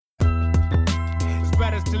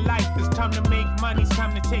to life. It's time to make money. It's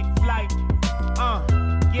time to take flight.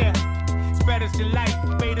 Yeah. Spreaders to life.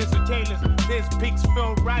 Faders or tailors. This pics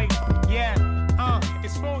feel right. Yeah.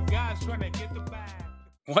 It's 4 guys trying to get the bag.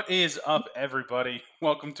 What is up, everybody?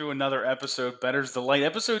 Welcome to another episode, Better's the Light,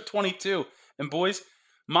 episode 22. And boys,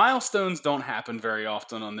 milestones don't happen very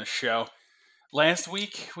often on this show. Last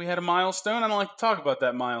week, we had a milestone. I don't like to talk about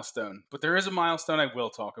that milestone, but there is a milestone I will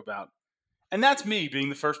talk about. And that's me being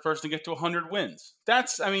the first person to get to 100 wins.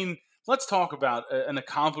 Let's talk about an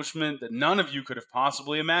accomplishment that none of you could have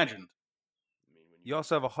possibly imagined. You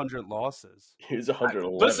also have 100 losses. Here's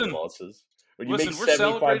 111 losses. When you make we're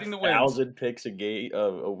celebrating the wins. 75,000 picks a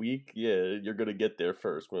week, yeah, you're gonna get there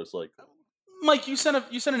first, most likely. Mike, you sent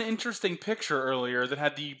an interesting picture earlier that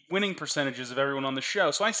had the winning percentages of everyone on the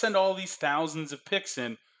show. So I send all these thousands of picks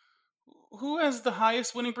in. Who has the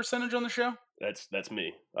highest winning percentage on the show? That's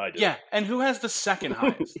me. I do. Yeah, and who has the second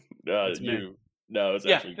highest? It's you. Me. No, it's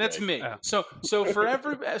actually that's Greg. me. So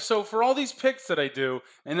for all these picks that I do,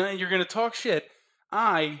 and then you're going to talk shit.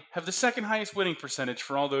 I have the second highest winning percentage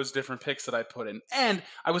for all those different picks that I put in. And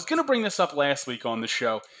I was going to bring this up last week on the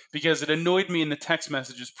show because it annoyed me in the text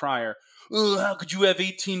messages prior. Oh, how could you have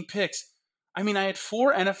 18 picks? I mean, I had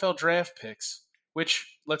 4 NFL draft picks,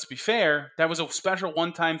 which, let's be fair, that was a special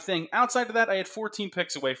one-time thing. Outside of that, I had 14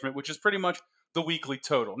 picks away from it, which is pretty much the weekly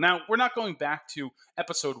total. Now, we're not going back to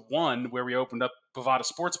episode 1 where we opened up Bovada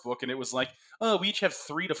Sportsbook and it was like, oh, we each have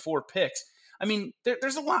 3 to 4 picks. I mean,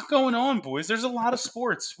 there's a lot going on, boys. There's a lot of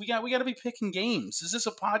sports. We got to be picking games. Is this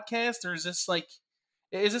a podcast or is this a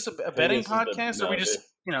betting podcast? Or are we just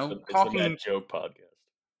talking? It's a joke podcast.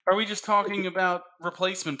 Are we just talking about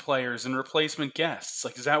replacement players and replacement guests?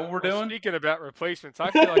 Like, is that what we're doing? Speaking about replacements,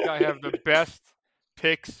 I feel like I have the best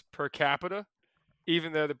picks per capita,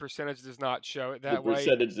 even though the percentage does not show it that way. The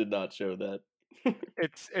percentage did not show that.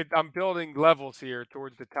 I'm building levels here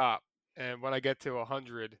towards the top, and when I get to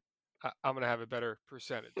 100. I'm going to have a better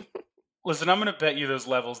percentage. Listen, I'm going to bet you those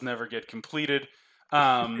levels never get completed.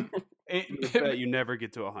 I bet you never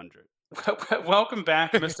get to 100. Welcome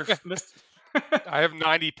back, Mr. I have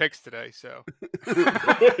 90 picks today, so.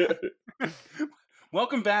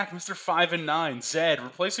 Welcome back, Mr. 5 and 9, Zed,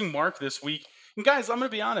 replacing Mark this week. And guys, I'm going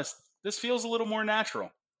to be honest. This feels a little more natural.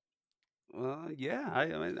 Yeah. I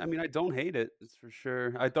mean, I don't hate it. It's for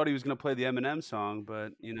sure. I thought he was going to play the Eminem song,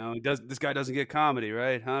 but this guy doesn't get comedy,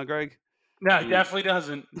 right? Huh, Greg? No, he definitely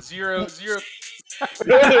doesn't. Zero.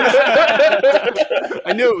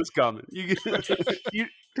 I knew it was coming.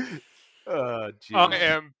 I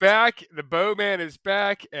am back. The Bowman is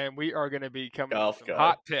back, and we are going to be coming with some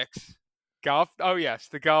hot picks. Golf. Oh, yes,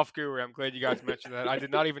 the golf guru. I'm glad you guys mentioned that. I did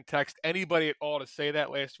not even text anybody at all to say that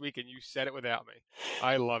last week, and you said it without me.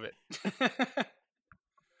 I love it.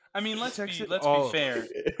 I mean, let's be fair.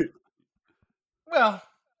 Well,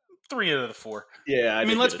 3 out of the 4. Yeah, I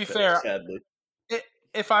mean, let's be fair. Sadly.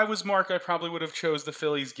 If I was Mark, I probably would have chose the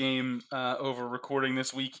Phillies game over recording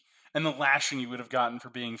this week, and the lashing you would have gotten for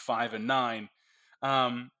being 5 and 9.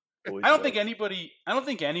 I don't think anybody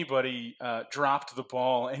dropped the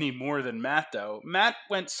ball any more than Matt, though. Matt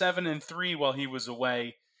went 7 and 3 while he was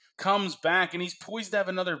away, comes back, and he's poised to have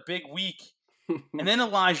another big week. And then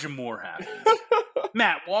Elijah Moore happens.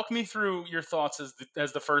 Matt, walk me through your thoughts as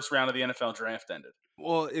the first round of the NFL draft ended.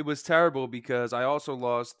 Well, it was terrible because I also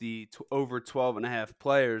lost the over 12 and a half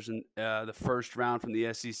players in the first round from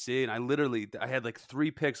the SEC, and I had like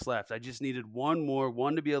 3 picks left. I just needed one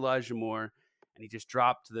to be Elijah Moore. And he just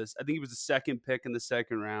dropped to this. I think he was the second pick in the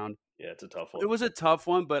second round. Yeah, it's a tough one. It was a tough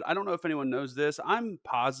one, but I don't know if anyone knows this. I'm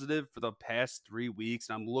positive for the past 3 weeks,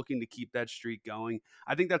 and I'm looking to keep that streak going.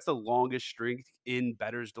 I think that's the longest streak in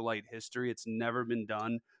Better's Delight history. It's never been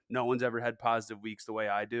done. No one's ever had positive weeks the way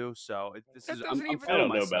I do. So I'm I don't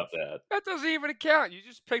know about that. That doesn't even count. You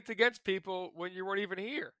just picked against people when you weren't even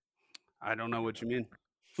here. I don't know what you mean.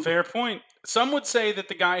 Fair point. Some would say that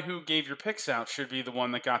the guy who gave your picks out should be the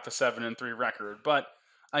one that got the 7 and 3 record, but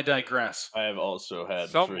I digress. I have also had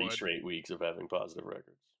 3 straight weeks of having positive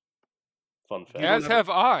records. Fun fact. As have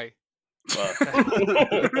I. Well,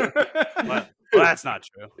 that's not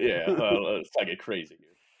true. Yeah, let's not get crazy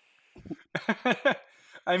here.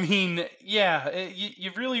 I mean, yeah,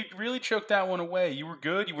 you really choked that one away. You were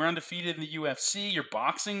good. You were undefeated in the UFC. Your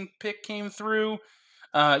boxing pick came through.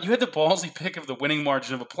 You had the ballsy pick of the winning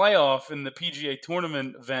margin of a playoff in the PGA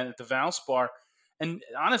tournament event at the Valspar. And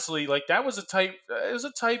honestly, like that was a tight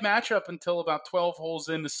matchup until about 12 holes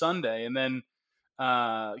into Sunday. And then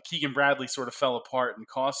Keegan Bradley sort of fell apart and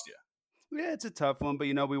cost you. Yeah, it's a tough one, but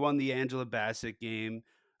we won the Angela Bassett game.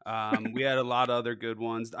 We had a lot of other good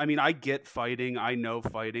ones. I mean, I get fighting. I know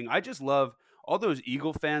fighting. I just love all those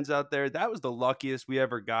Eagle fans out there, that was the luckiest we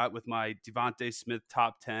ever got with my Devontae Smith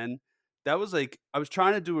top 10. That was like, I was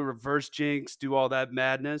trying to do a reverse jinx, do all that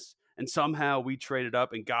madness, and somehow we traded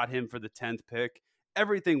up and got him for the 10th pick.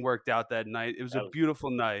 Everything worked out that night. It was a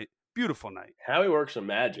beautiful night. Beautiful night. Howie worked some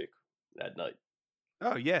magic that night.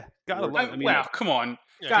 Oh, yeah. Gotta love it. I mean, wow, come on.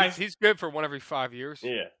 Yeah, guys. He's good for one every 5 years.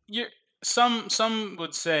 Yeah. Some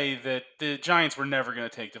would say that the Giants were never going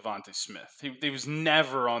to take Devontae Smith. He was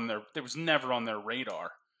never on their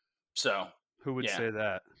radar. So who would say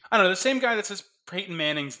that? I don't know. The same guy that says Peyton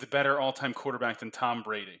Manning's the better all-time quarterback than Tom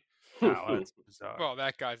Brady. Oh, that's bizarre. Well,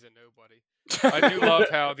 that guy's a nobody. I do love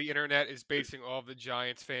how the internet is basing all of the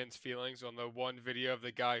Giants fans' feelings on the one video of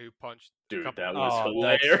the guy who punched. Dude, that was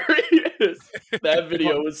hilarious. That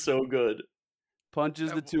video was so good.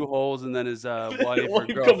 Punches the two holes, and then his wife or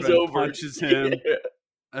girlfriend comes over, punches him. Yeah.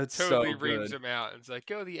 That's totally so reams good. him out. And it's like,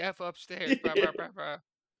 go the F upstairs. Blah, blah, blah,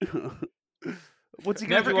 blah. What's he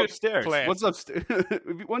gonna do upstairs? Plan. What's upstairs?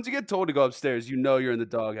 Once you get told to go upstairs, you know you're in the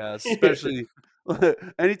doghouse. Especially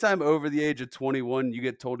anytime over the age of 21, you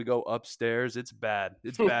get told to go upstairs. It's bad.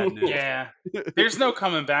 It's bad news. Yeah, there's no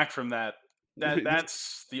coming back from that.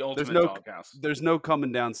 That's the ultimate doghouse. There's no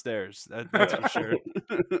coming downstairs. That's for sure.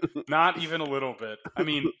 Not even a little bit. I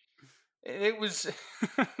mean, it was.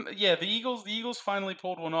 Yeah, the Eagles finally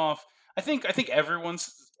pulled one off. I think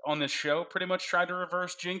everyone's on this show pretty much tried to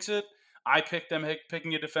reverse jinx it. I picked them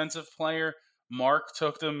picking a defensive player. Mark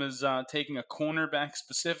took them as taking a cornerback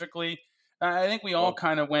specifically. I think we all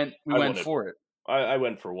kind of went for it. I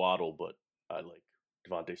went for Waddle, but I like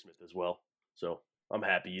Devontae Smith as well. So I'm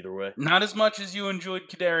happy either way. Not as much as you enjoyed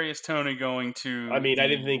Kadarius Toney going to. I mean, I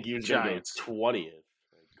didn't think he was going to go 20th.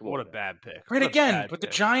 What a bad pick. Right, again, but the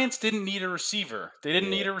Giants didn't need a receiver. They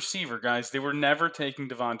didn't need a receiver, guys. They were never taking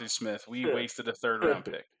Devontae Smith. We wasted a third-round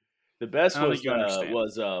pick. The best was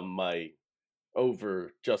my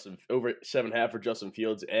over 7.5 for Justin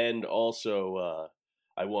Fields, and also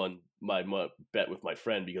I won my bet with my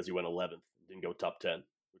friend because he went 11th, didn't go top 10,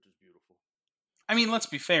 which is beautiful. I mean, let's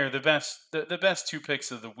be fair. The best two picks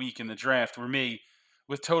of the week in the draft were me,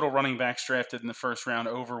 with total running backs drafted in the first round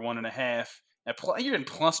over 1.5. You're getting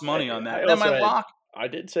plus money on that. And my lock. I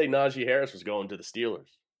did say Najee Harris was going to the Steelers.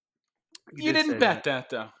 You didn't bet that,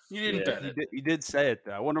 though. You didn't bet it. You did say it,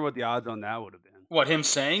 though. I wonder what the odds on that would have been. What, him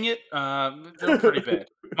saying it? They're pretty bad.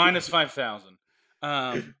 Minus 5,000.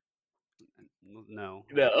 No.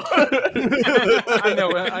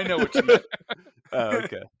 I know what you meant. Oh,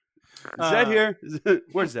 okay. Is that here?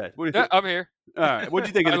 Where's that? I'm here. All right. What do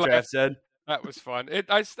you think of the draft, Zed? That was fun.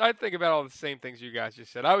 I think about all the same things you guys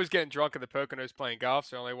just said. I was getting drunk at the Poconos playing golf,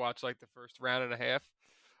 so I only watched like the first round and a half.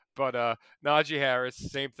 But Najee Harris,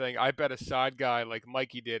 same thing. I bet a side guy like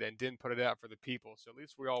Mikey did and didn't put it out for the people. So at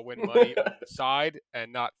least we all win money on the side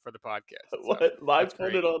and not for the podcast. What? So, I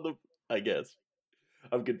put it on the. I guess.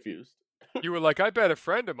 I'm confused. You were like, I bet a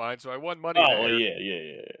friend of mine, so I won money. Oh, well,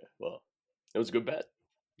 yeah. Well, it was a good bet.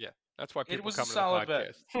 Yeah, that's why people it was come a solid to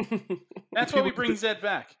the podcast. Bet. That's why we bring Zed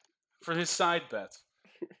back for his side bets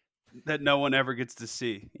that no one ever gets to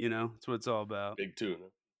see. You know, that's what it's all about. Big tuna.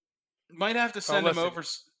 Might have to send him over.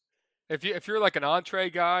 If you're like an entree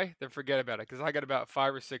guy, then forget about it because I got about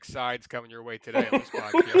 5 or 6 sides coming your way today on this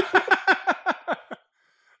podcast.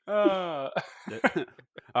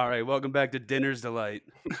 All right, welcome back to Dinner's Delight.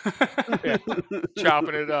 Yeah.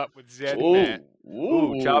 Chopping it up with Zed and Matt.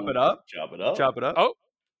 Ooh, chop it up. Chop it up. Oh,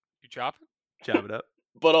 you chopping? Chop it up.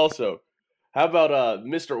 But also, how about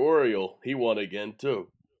Mr. Oriole? He won again too.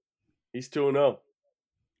 He's 2-0.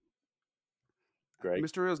 Greg.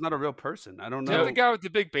 Mr. Oriole's not a real person. I don't know. Is that the guy with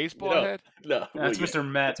the big baseball head? No, that's Mr.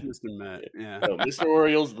 Matt. That's Mr. Matt. Yeah. No, Mr.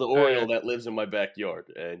 Oriole's the Oriole that lives in my backyard,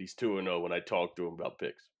 and he's 2-0 when I talk to him about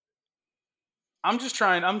picks. I'm just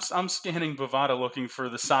trying. I'm scanning Bovada looking for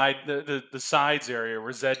the side, the sides area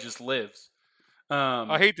where Zed just lives.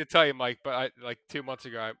 I hate to tell you, Mike, but like 2 months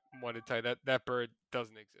ago, I wanted to tell you that bird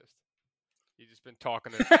doesn't exist. You've just been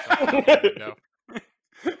talking to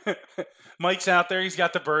Mike's out there. He's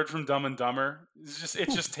got the bird from Dumb and Dumber. It's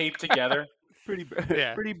just taped together. Pretty bird.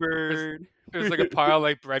 Yeah. Pretty bird. There's like a pile of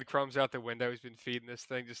like breadcrumbs out the window. He's been feeding this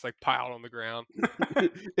thing just like piled on the ground.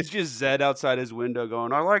 It's just Zed outside his window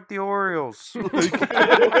going, I like the Orioles. You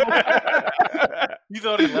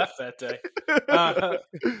thought he left that day.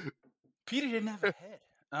 Peter didn't have a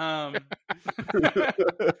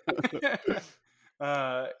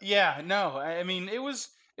head. Yeah, no. I mean, it was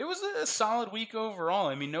a solid week overall.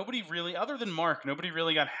 I mean, nobody really, other than Mark, nobody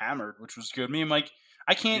really got hammered, which was good. Me and Mike,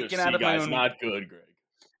 I can't get out of my own. Not good, Greg.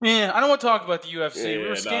 Yeah, I don't want to talk about the UFC. We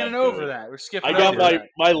were scanning over that. We're skipping. I got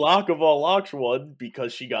my lock of all locks won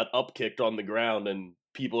because she got upkicked on the ground and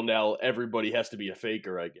people now, everybody has to be a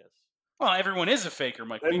faker, I guess. Well, everyone is a faker,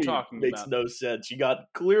 Mike. What are you talking about? Makes no sense. She got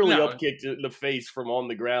clearly upkicked in the face from on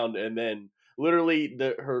the ground, and then literally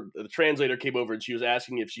the translator came over and she was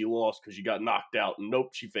asking if she lost because she got knocked out. And nope,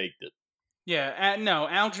 she faked it. Yeah, no,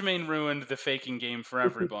 Aljamain ruined the faking game for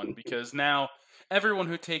everyone because now everyone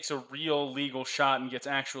who takes a real legal shot and gets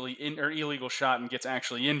actually illegal shot and gets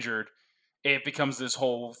actually injured, it becomes this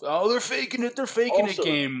whole they're faking it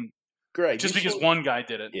game. Greg, just because one guy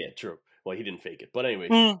did it. Yeah, true. Well, he didn't fake it, but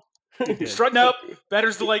anyway. Strutting up,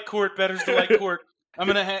 betters the light court. I'm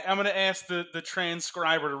gonna ask the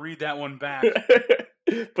transcriber to read that one back.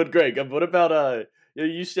 But Greg, what about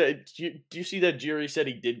you said? Do you see that Jiri said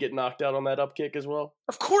he did get knocked out on that up kick as well?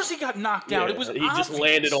 Of course, he got knocked out. It was he just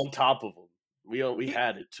landed on top of him. We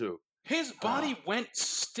had it too. His body went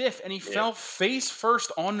stiff and he fell face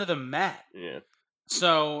first onto the mat. Yeah.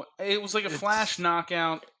 So it was like a flash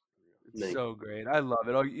knockout. It's so great. I love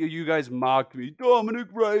it. Oh, you guys mocked me. Dominic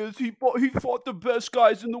Reyes, he fought the best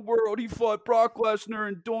guys in the world. He fought Brock Lesnar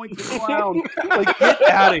and Doink the Clown. Like, get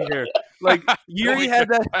out of here. Like, Yuri had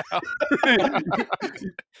that.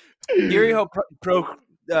 Yuri Pro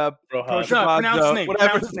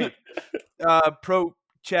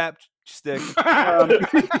Chapstick.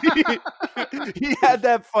 He had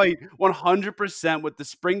that fight 100% with the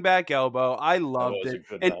springback elbow. I loved it.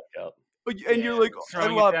 And you're like, I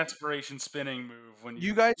love desperation spinning move when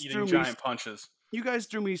you guys eating giant punches. You guys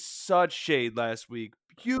threw me such shade last week.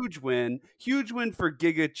 Huge win for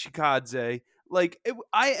Giga Chikadze. Like,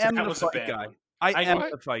 I am the fight guy. I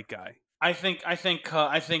am the fight guy. I think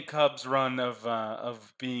Cubs' run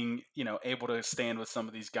of being able to stand with some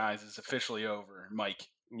of these guys is officially over, Mike.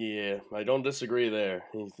 Yeah, I don't disagree there.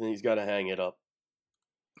 He's got to hang it up.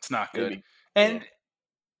 It's not good. Maybe, and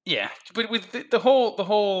yeah, but with the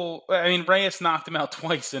whole, I mean, Reyes knocked him out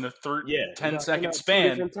twice in a 10-second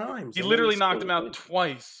span. He literally knocked him out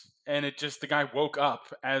twice, and the guy woke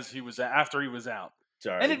up after he was out.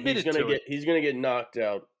 Sorry, and admitted he's gonna get knocked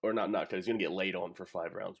out, or not knocked out. He's gonna get laid on for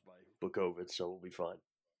 5 rounds by Blachowicz, so we'll be fine.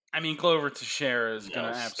 I mean, Glover Teixeira is gonna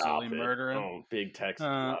absolutely murder him. Oh, big Texas.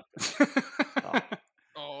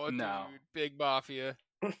 Oh no, dude, big Mafia.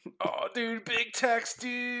 Oh, dude, big Tex,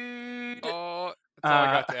 dude. Oh. That's all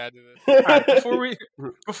I got to add to this. All right,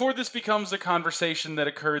 before this becomes a conversation that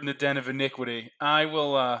occurred in the den of iniquity, I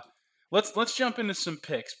will let's jump into some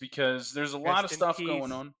picks because there's a lot of stuff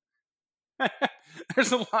going on.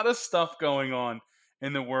 There's a lot of stuff going on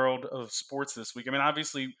in the world of sports this week. I mean,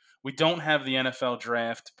 obviously we don't have the NFL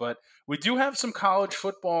draft, but we do have some college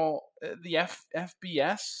football. The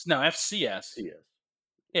FCS.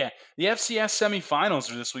 Yeah, the FCS semifinals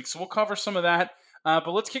are this week, so we'll cover some of that.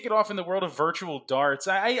 But let's kick it off in the world of virtual darts.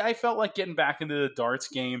 I felt like getting back into the darts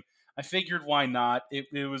game. I figured why not?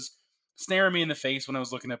 It was staring me in the face when I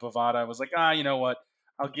was looking at Bovada. I was like, you know what?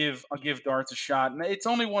 I'll give darts a shot. And it's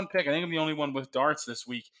only one pick. I think I'm the only one with darts this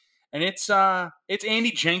week. And it's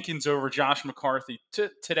Andy Jenkins over Josh McCarthy.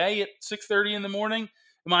 Today at 6:30 in the morning,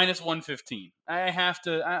 -115. I'm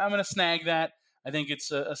going to snag that. I think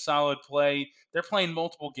it's a solid play. They're playing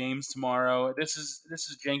multiple games tomorrow. This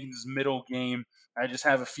is Jenkins' middle game. I just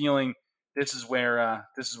have a feeling this is where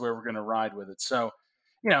we're going to ride with it. So,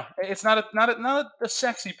 it's not a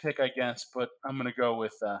sexy pick, I guess, but I'm going to go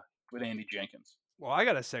with Andy Jenkins. Well, I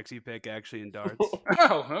got a sexy pick actually in darts.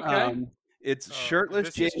 Oh, okay. It's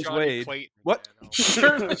shirtless James Wade. Clayton, what?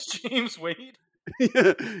 Shirtless James Wade?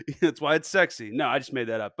 That's why it's sexy. No, I just made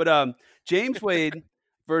that up. But James Wade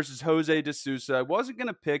versus Jose De Sousa. I wasn't going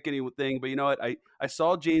to pick anything, but you know what? I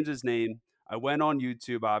saw James's name. I went on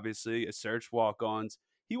YouTube, obviously. I searched walk-ons.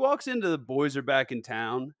 He walks into the boys are back in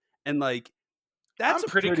town, and I'm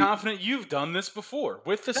pretty confident you've done this before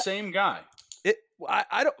with the same guy.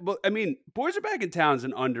 Boys Are Back in Town is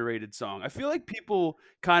an underrated song. I feel like people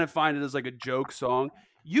kind of find it as like a joke song.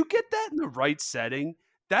 You get that in the right setting,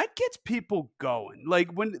 that gets people going.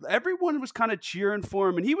 Like when everyone was kind of cheering for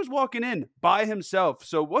him and he was walking in by himself.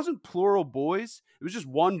 So it wasn't plural boys. It was just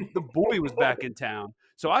one. The boy was back in town.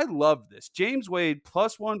 So I love this. James Wade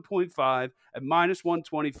plus 1.5 at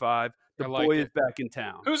 -125. The boy is back in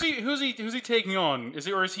town. Who's he taking on? Is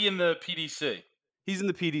he in the PDC? He's in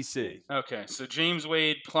the PDC. Okay, so James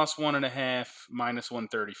Wade plus 1.5,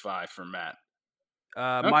 -135 for Matt.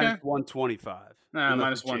 -125.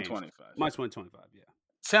 -125. -125. Yeah.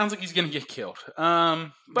 Sounds like he's gonna get killed. But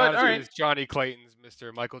all right, it's Johnny Clayton's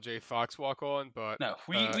Mr. Michael J. Fox walk on. But no,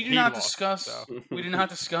 we do not discuss. So. We do not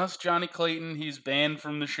discuss Johnny Clayton. He's banned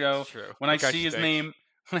from the show. True. When I see his name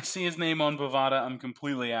on Bovada, I'm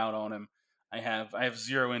completely out on him. I have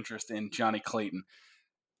zero interest in Johnny Clayton.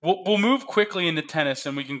 We'll move quickly into tennis,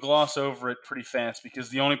 and we can gloss over it pretty fast because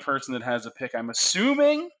the only person that has a pick, I'm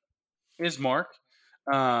assuming, is Mark.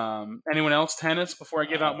 Anyone else tennis before I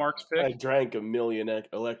give out Mark's pick? I drank 1 million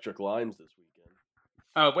electric limes this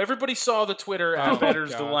weekend. Everybody saw the Twitter at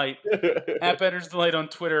Better's Delight. At Better's Delight on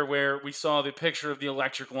Twitter, where we saw the picture of the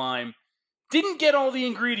electric lime. Didn't get all the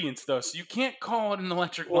ingredients, though, so you can't call it an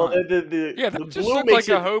electric lime. That just looked like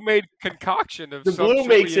a homemade concoction of the blue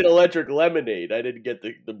makes it electric lemonade. I didn't get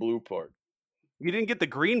the blue part. You didn't get the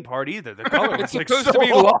green part either. The color it's supposed to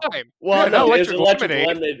be lime. Well, no, it's electric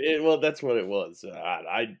lemonade. Well, that's what it was.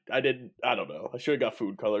 I don't know. I should have got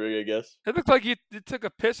food coloring, I guess. It looked like you took a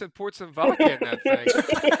piss and poured some vodka in that thing.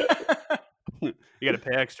 You got to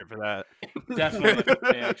pay extra for that. Definitely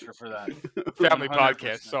pay extra for that. Family 100%.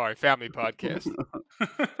 Podcast. Sorry, family podcast.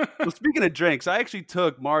 Well, speaking of drinks, I actually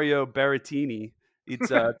took Mario Berrettini.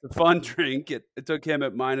 It's a fun drink. It took him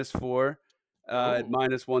at -4, at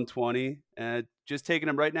 -120, and just taking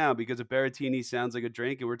him right now because a Berrettini sounds like a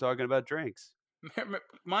drink, and we're talking about drinks.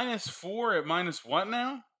 -4 at minus what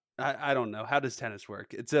now? I don't know. How does tennis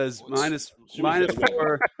work? It says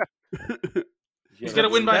 -4. He's got to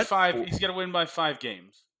win by 5. He's got to win by 5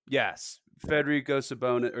 games. Yes, Federico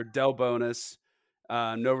Sabonis or Del Bonis.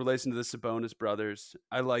 No relation to the Sabonis brothers.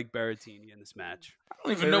 I like Berrettini in this match. I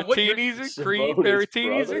don't even know what Berrettinis and cream.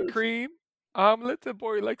 Berrettinis and cream. Little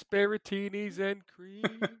boy likes Berrettinis and cream.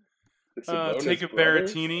 Take a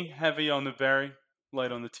Berrettini, heavy on the berry,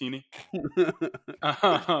 light on the teeny.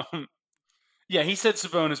 Yeah, he said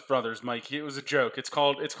Sabonis brothers, Mike. It was a joke. It's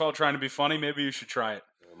called trying to be funny. Maybe you should try it.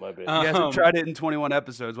 My bad. He hasn't tried it in 21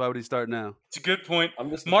 episodes. Why would he start now? It's a good point. I'm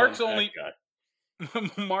just Mark's only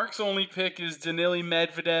pick is Danily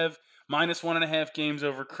Medvedev, -1.5 games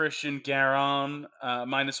over Christian Garon,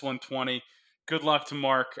 -120. Good luck to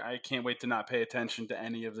Mark. I can't wait to not pay attention to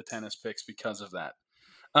any of the tennis picks because of that.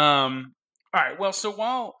 All right. Well, so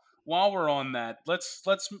while we're on that,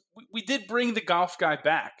 we did bring the golf guy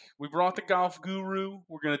back. We brought the golf guru.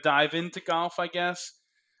 We're going to dive into golf, I guess.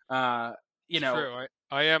 True.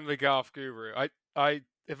 I am the golf guru. I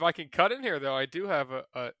if I can cut in here though, I do have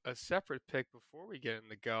a separate pick before we get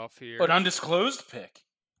into golf here. An undisclosed pick.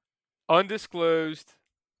 Undisclosed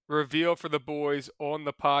reveal for the boys on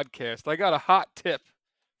the podcast. I got a hot tip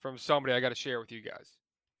from somebody I got to share with you guys.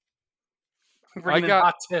 Bringing in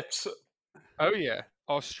hot tips. Oh yeah,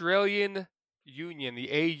 Australian Union,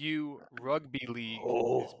 the AU Rugby League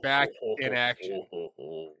is back in action.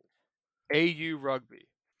 AU Rugby.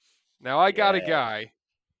 Now I got a guy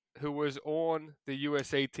who was on the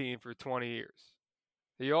USA team for 20 years.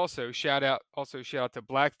 He also shout out to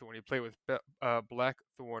Blackthorn. He played with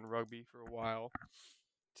Blackthorn Rugby for a while.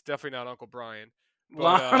 It's definitely not Uncle Brian. A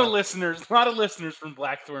lot of listeners from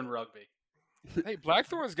Blackthorn Rugby. Hey,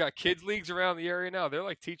 Blackthorn's got kids leagues around the area now. They're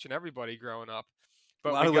like teaching everybody growing up.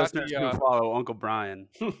 But a lot of listeners who follow Uncle Brian.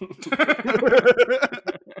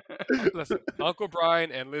 Listen, Uncle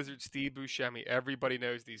Brian and Lizard Steve Buscemi, everybody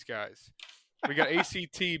knows these guys. We got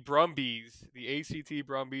ACT Brumbies. The ACT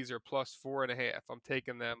Brumbies are +4.5. I'm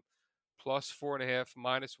taking them +4.5,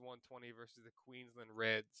 -120 versus the Queensland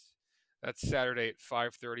Reds. That's Saturday at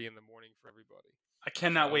 5:30 in the morning for everybody. I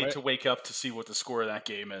cannot wait to wake up to see what the score of that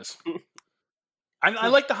game is. I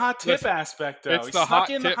like the hot tip aspect, though. It's the hot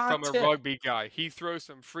tip from a rugby guy. He throws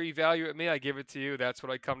some free value at me. I give it to you. That's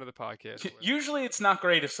what I come to the podcast with. Usually it's not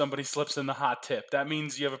great if somebody slips in the hot tip. That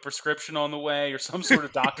means you have a prescription on the way or some sort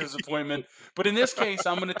of doctor's appointment. But in this case,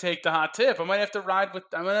 I'm going to take the hot tip. I might have to ride with.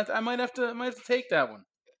 I might have to take that one.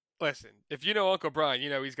 Listen, if you know Uncle Brian, you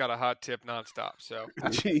know he's got a hot tip nonstop. So,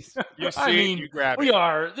 jeez, you see, you grab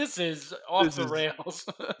it. This is off the rails.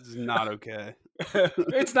 This is not okay.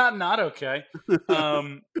 It's not okay.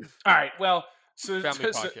 All right. Well, so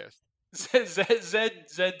family podcast.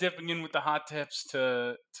 Zed dipping in with the hot tips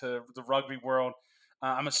to the rugby world.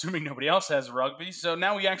 I'm assuming nobody else has rugby, so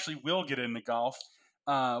now we actually will get into golf.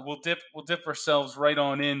 We'll dip ourselves right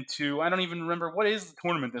on into. I don't even remember what is the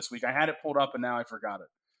tournament this week. I had it pulled up and now I forgot it.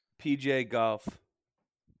 PGA Golf.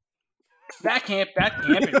 That can't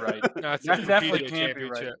be right. No, that definitely can't be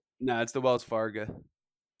right. No, it's the Wells Fargo.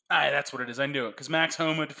 That's what it is. I knew it because Max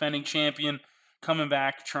Homa, defending champion, coming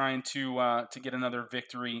back trying to get another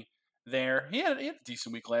victory there. He had a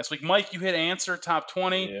decent week last week. Mike, you hit Answer top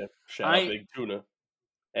 20. Yeah, shout out Big Tuna.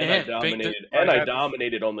 And I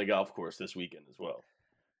dominated on the golf course this weekend as well.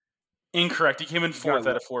 Incorrect. He came in 4th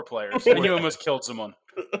out of 4 players, and you almost killed someone.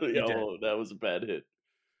 That was a bad hit.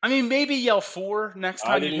 I mean, maybe yell 4 next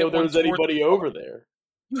time. I didn't know there was anybody over there.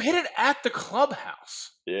 You hit it at the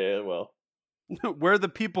clubhouse. Yeah, well. Where the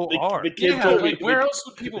people are. The kid told me, where else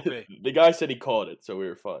would people be? The guy said he called it, so we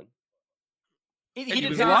were fine. He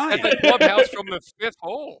was at the clubhouse from the 5th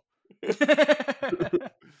hole.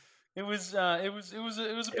 It was a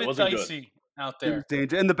bit dicey out there. It was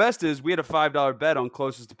dangerous. And the best is we had a $5 bet on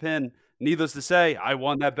closest to pin. Needless to say, I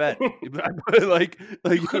won that bet. like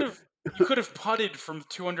you could have putted from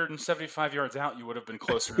 275 yards out. You would have been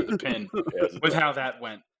closer to the pin with how that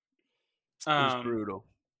went. It was brutal.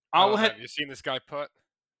 Have you seen this guy putt?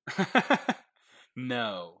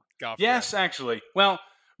 No. Golf yes, guy. Actually. Well,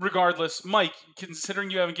 regardless, Mike,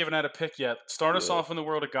 considering you haven't given out a pick yet, start us off in the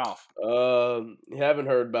world of golf. Haven't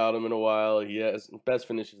heard about him in a while. He has best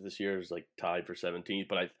finishes this year is like tied for 17th,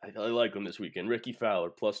 but I like him this weekend. Ricky Fowler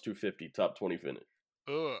plus 250, top 20 finish.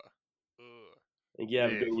 I think he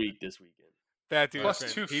had a good week this weekend. That dude plus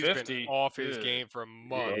 250. He's been off his game for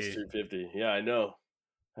months. Plus 250. Yeah, I know.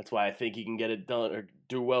 That's why I think he can get it done or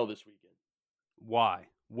do well this weekend. Why?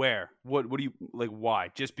 Where? What do you like? Why?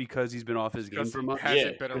 Just because he's been off his game for months?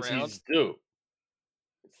 Hasn't been around. He's due.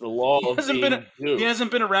 It's the law of being due. He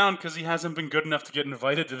hasn't been around because he hasn't been good enough to get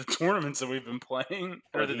invited to the tournaments that we've been playing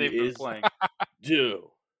or that they've been playing. Due.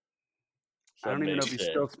 I don't even know if he's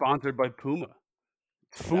still sponsored by Puma.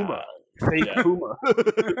 Fuma. Nah, Fake Puma.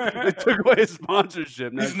 They took away his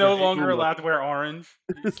sponsorship. He's no longer allowed to wear orange.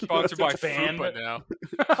 He's sponsored by Fupa now.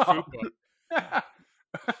 Fupa.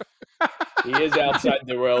 He is outside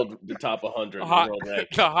the top 100.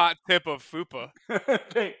 The hot tip of Fupa.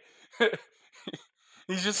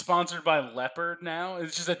 He's just sponsored by Leopard now.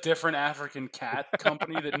 It's just a different African cat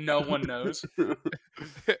company that no one knows.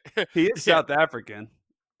 He is South African.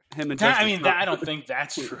 Him and I don't think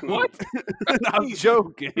that's true. What? I'm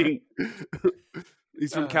joking.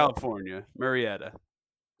 He's from California, Marietta.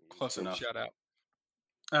 Close enough. Shout out.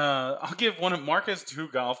 I'll give Mark has 2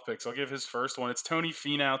 golf picks. I'll give his first one. It's Tony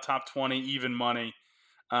Finau, top 20, even money.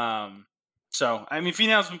 So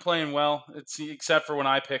Finau's been playing well. Except for when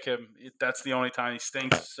I pick him, that's the only time he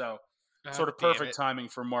stinks. So sort of perfect timing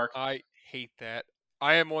for Mark. I hate that.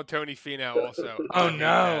 I am on Tony Finau also. Oh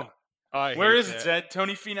no! Where is it, Zed?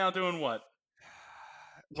 Tony Finau doing what?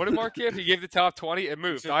 What did Mark give? He gave the top 20. It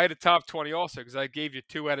moved. I had a top 20 also because I gave you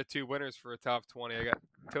 2 out of 2 winners for a top 20. I got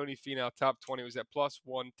Tony Finau top 20 was at plus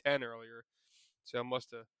 110 earlier, so I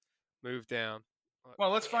must have moved down.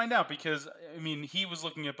 Well, let's find out because he was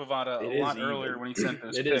looking at Bovada a lot earlier when he sent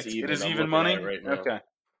those picks. It is even money. Right now. Okay.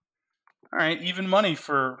 All right, even money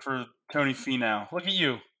for Tony Finau. Look at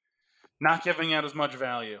you, not giving out as much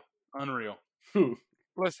value. Unreal.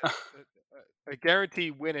 Listen. A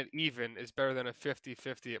guaranteed win at even is better than a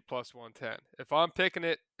 50-50 at plus 110. If I'm picking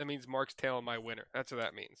it, that means Mark's tailing my winner. That's what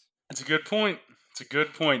that means. That's a good point.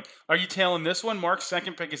 Are you tailing this one? Mark's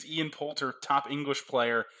second pick is Ian Poulter, top English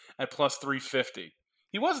player at plus 350.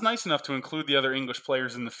 He was nice enough to include the other English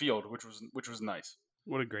players in the field, which was nice.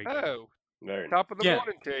 What a great game. Very top of the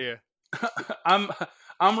morning to you.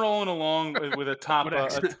 I'm rolling along with a top.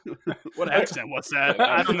 What accent was that?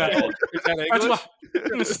 I don't know. Is that English? I'm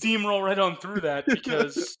going to steamroll right on through that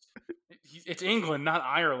because it's England, not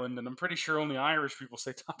Ireland, and I'm pretty sure only Irish people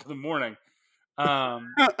say top of the morning. Yeah,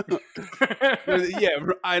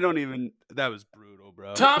 I don't even. That was brutal,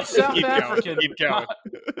 bro. Top South African. Keep going.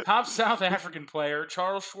 Top South African player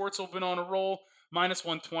Charles Schwartzel been on a roll. Minus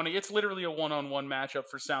 120. It's literally a one-on-one matchup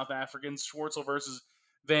for South Africans. Schwartzel versus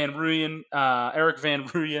Van Rooyen, Eric Van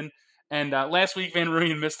Rooyen. And last week, Van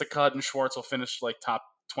Rooyen missed the cut, and Schwartzel finished like top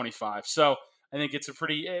 25. So I think it's a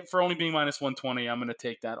pretty, for only being minus 120, I'm going to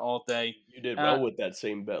take that all day. You did well with that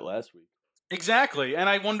same bet last week. Exactly. And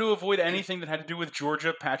I wanted to avoid anything that had to do with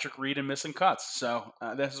Georgia, Patrick Reed, and missing cuts. So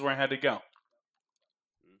this is where I had to go.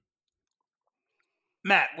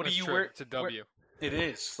 Matt, what do you wear? It's a W. It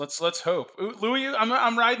is. Let's hope. Louis,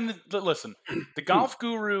 I'm riding listen. The golf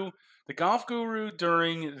guru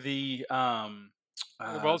during the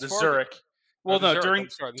Zurich. Well,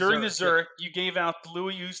 during the Zurich, you gave out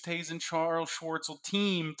Louis Oosthuizen and Charles Schwartzel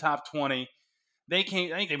team top 20. They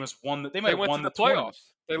came. I think they must won. They might have won the playoffs.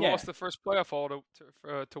 They lost the first playoff hole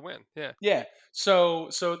to win. Yeah. Yeah.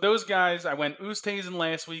 So those guys, I went Oosthuizen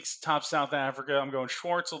last week's top South Africa. I'm going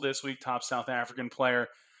Schwartzel this week, top South African player.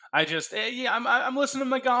 I'm listening to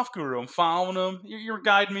my golf guru. I'm following him. You're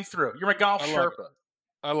guiding me through. You're my golf Sherpa.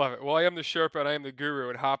 I love it. Well, I am the Sherpa and I am the guru,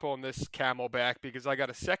 and hop on this camelback because I got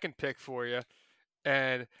a second pick for you,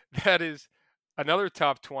 and that is another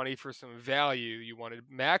top 20 for some value. You wanted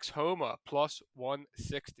Max Homa plus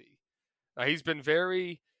 160. He's been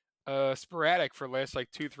very sporadic for the last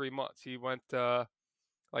 2-3 months. He went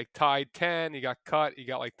tied 10, he got cut, he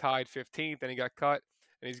got tied 15th, then he got cut,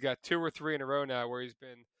 and he's got 2 or 3 in a row now where he's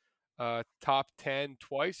been top 10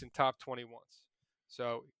 twice and top 20 once.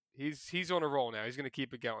 So he's on a roll now. He's going to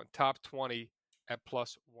keep it going. Top 20 at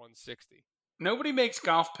plus 160. Nobody makes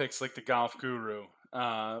golf picks like the golf guru.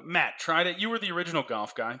 Matt, try to. You were the original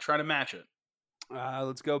golf guy. Try to match it.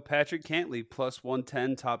 Let's go Patrick Cantlay, plus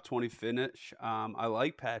 110, top 20 finish. I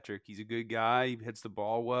like Patrick. He's a good guy. He hits the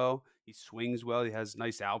ball well. He swings well. He has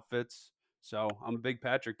nice outfits. So I'm a big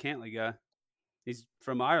Patrick Cantlay guy. He's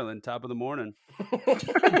from Ireland, top of the morning. Ooh,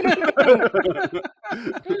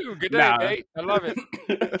 good day, Nate. I love it.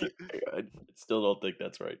 I still don't think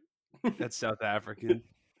that's right. That's South African.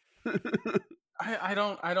 I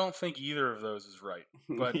don't think either of those is right.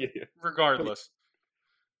 But regardless.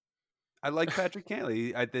 I like Patrick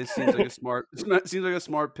Cantlay. This seems like a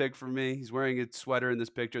smart pick for me. He's wearing a sweater in this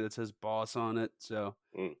picture that says "boss" on it, so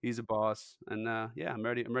he's a boss. And I'm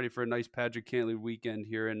ready. I'm ready for a nice Patrick Cantlay weekend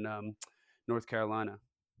here in North Carolina.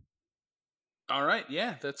 All right,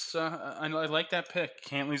 yeah, that's I like that pick.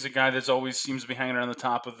 Cantlay's a guy that's always seems to be hanging around the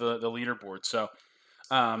top of the leaderboard. So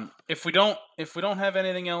if we don't have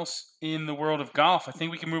anything else in the world of golf, I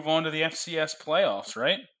think we can move on to the FCS playoffs,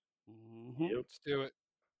 right? Mm-hmm. Yep, let's do it.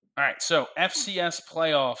 All right, so FCS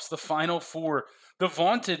playoffs, the Final Four, the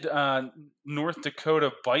vaunted North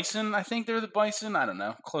Dakota Bison. I think they're the Bison. I don't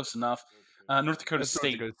know, close enough. North Dakota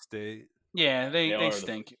State. North Dakota State. Yeah, they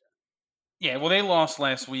stink. Yeah, well, they lost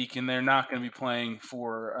last week, and they're not going to be playing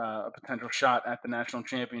for a potential shot at the national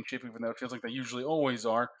championship, even though it feels like they usually always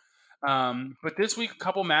are. But this week, a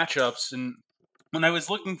couple matchups, and when I was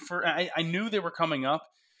looking for, I knew they were coming up,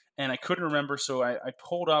 and I couldn't remember, so I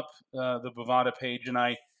pulled up the Bovada page, and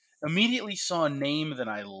I immediately saw a name that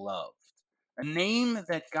I loved, a name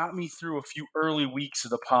that got me through a few early weeks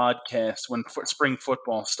of the podcast when spring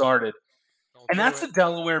football started, and that's the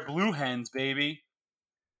Delaware Blue Hens, baby.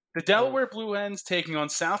 The Delaware Blue Hens taking on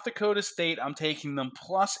South Dakota State. I'm taking them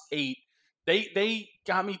 +8. They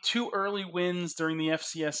got me 2 early wins during the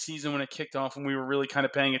FCS season when it kicked off, and we were really kind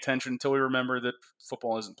of paying attention until we remember that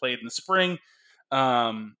football isn't played in the spring.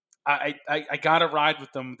 I got to ride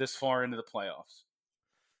with them this far into the playoffs.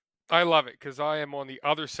 I love it because I am on the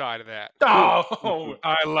other side of that. Oh,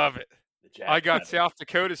 I love it. I got South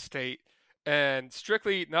Dakota State, and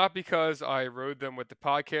strictly not because I rode them with the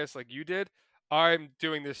podcast like you did. I'm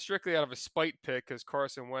doing this strictly out of a spite pick because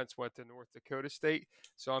Carson Wentz went to North Dakota State,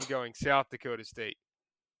 so I'm going South Dakota State.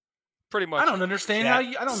 Pretty much. I don't understand how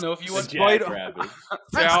you. I don't know if you want spite.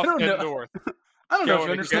 South and North. I don't know if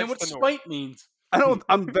you understand what spite means.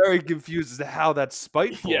 I'm very confused as to how that's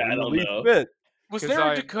spiteful. Yeah, I don't know. Was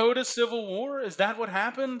there a Dakota Civil War? Is that what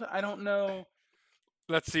happened? I don't know.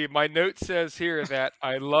 Let's see. My note says here that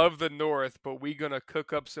I love the North, but we gonna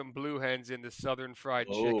cook up some Blue Hens in the Southern Fried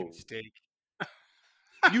Chicken steak.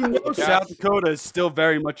 You know, South Dakota is still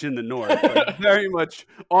very much in the north, like very much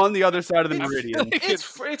on the other side of the meridian. Like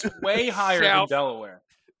it's way higher than Delaware.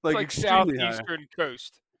 Like southeastern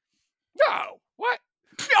coast. No, what?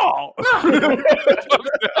 No.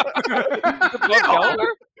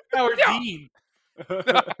 Delaware? Howard Dean.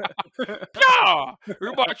 Yeah,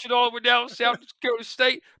 we're marching all the way down South Dakota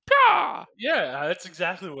State. Yeah, that's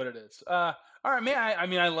exactly what it is. All right, man.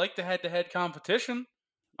 I like the head-to-head competition.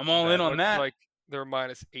 I'm all in on that. Like they're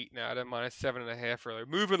 -8 now. They're -7.5 earlier.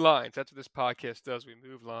 Moving lines. That's what this podcast does. We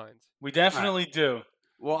move lines. We definitely do.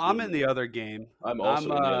 Well, I'm in the other game. I'm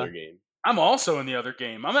also in the other game. I'm also in the other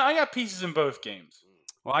game. I got pieces in both games.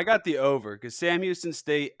 Well, I got the over because Sam Houston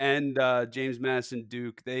State and James Madison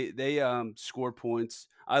Duke they score points.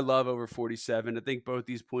 I love over 47. I think both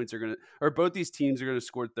these teams are gonna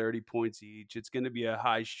score 30 points each. It's gonna be a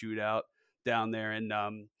high shootout down there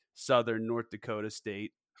in southern North Dakota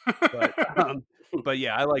State. But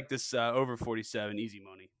yeah, I like this over 47, easy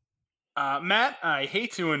money. Matt, I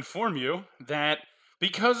hate to inform you that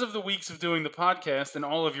because of the weeks of doing the podcast and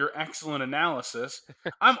all of your excellent analysis,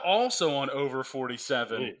 I'm also on over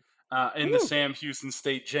 47 in the Sam Houston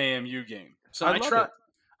State JMU game. So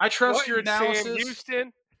I trust your analysis. Sam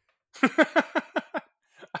Houston?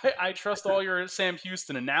 I trust all your Sam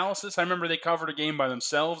Houston analysis. I remember they covered a game by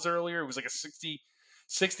themselves earlier. It was like a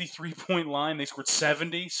 63-point line. They scored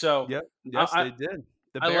 70. So yes, they did.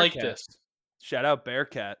 I like this. Shout out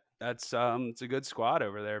Bearcat. That's it's a good squad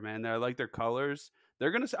over there, man. I like their colors.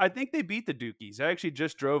 I think they beat the Dukies. I actually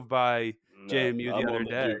just drove by JMU the other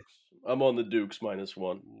day. I'm on the Dukes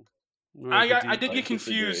 -1. I did get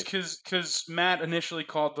confused because Matt initially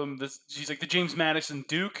called them he's like the James Madison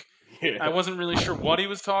Duke. Yeah. I wasn't really sure what he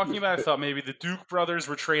was talking about. I thought maybe the Duke brothers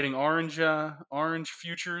were trading orange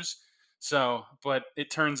futures. So, but it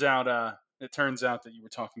turns out that you were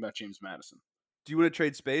talking about James Madison. Do you want to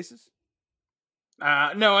trade spaces?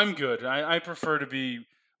 No, I'm good. I prefer to be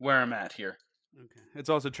where I'm at here. Okay. It's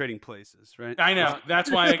also trading places, right? I know. That's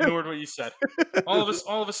why I ignored what you said. All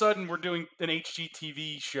of a sudden, we're doing an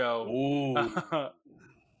HGTV show. Ooh.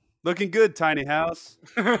 Looking good, Tiny House.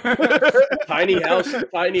 Tiny House.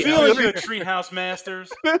 Feeling good, Treehouse Masters.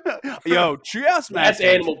 Yo, Treehouse Masters. That's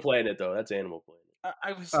Animal Planet, though. That's Animal Planet.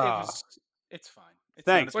 It's fine.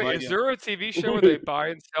 Thanks. Wait, is there a TV show where they buy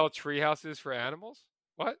and sell tree houses for animals?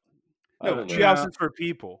 What? No, tree houses for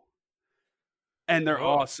people. And they're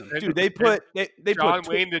awesome. Dude, they put John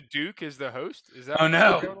Wayne the Duke is the host? Is that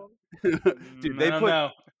no. Dude,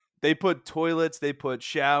 they put toilets, they put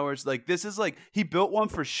showers. Like, this is like, he built one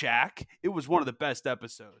for Shaq. It was one of the best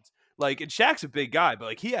episodes. Like, and Shaq's a big guy, but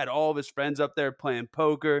like, he had all of his friends up there playing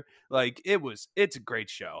poker. Like, it's a great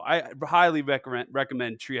show. I highly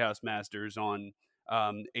recommend Treehouse Masters on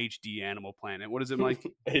HD Animal Planet. What is it, Mike?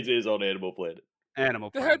 It is on Animal Planet.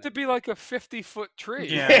 Animal Planet. There had to be like a 50-foot tree.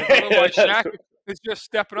 Yeah. Otherwise, Shaq is just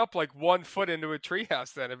stepping up like 1 foot into a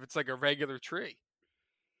treehouse then if it's like a regular tree.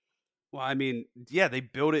 Well, I mean, yeah, they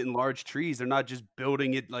build it in large trees. They're not just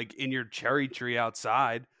building it like in your cherry tree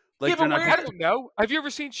outside. Like, yeah, but I don't know. Have you ever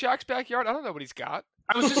seen Shaq's backyard? I don't know what he's got.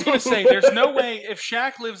 I was just going to say, there's no way, if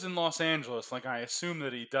Shaq lives in Los Angeles, like I assume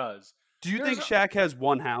that he does. Do you think Shaq has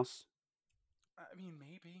one house? I mean,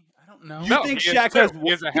 maybe. I don't know. You think Shaq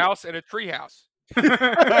has a house and a tree house?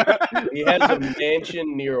 He has a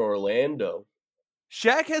mansion near Orlando.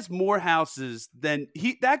 Shaq has more houses than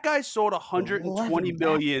that guy sold 120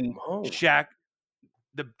 million. Shaq,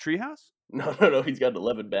 the treehouse? No. He's got an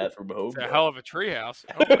 11-bathroom home. It's a hell of a treehouse.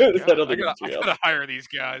 Oh I gotta hire these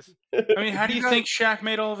guys. I mean, how do you think Shaq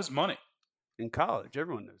made all of his money? In college,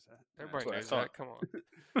 everyone knows that. Everybody knows that. Come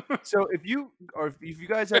on. So if you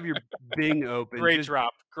guys have your Bing open, great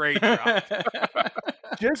drop.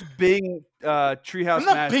 Just Bing Treehouse I'm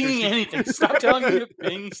not Master. Binging anything. Stop telling me to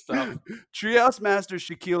Bing stuff. Treehouse Master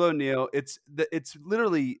Shaquille O'Neal. It's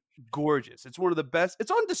literally gorgeous. It's one of the best.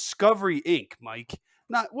 It's on Discovery Inc. Mike.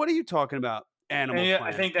 What are you talking about? Animal Planet.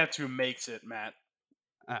 I think that's who makes it, Matt.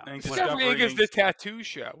 Discovery Inc. is the tattoo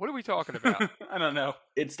show. What are we talking about? I don't know.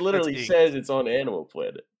 It literally says it's on Animal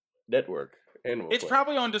Planet Network. It's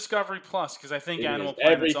probably on Discovery Plus because I think Animal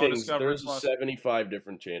Planet's on Discovery Plus. There's 75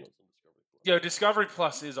 different channels. Yo, Discovery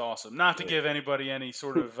Plus is awesome. Not to give anybody any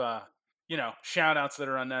sort of shout outs that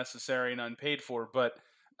are unnecessary and unpaid for, but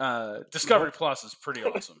Discovery Plus is pretty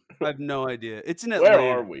awesome. I have no idea. It's in Atlanta.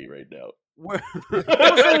 Where are we right now? We're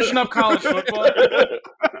finishing up college football.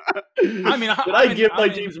 Did I give my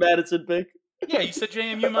James Madison pick? Yeah, you said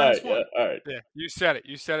JMU -1. Yeah, all right. Yeah, you said it.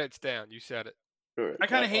 It's down. You said it. Right. I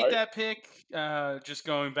kind of hate that pick. Just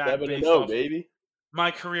going back, 7-0, baby.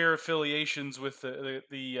 My career affiliations with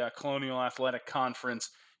the Colonial Athletic Conference,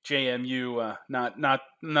 JMU. Not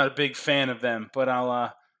a big fan of them, but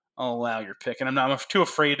I'll allow your pick, and I'm too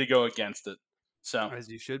afraid to go against it. So as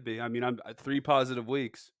you should be. I mean, I'm 3 positive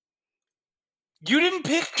weeks. You didn't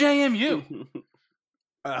pick JMU.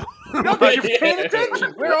 No, but you're paying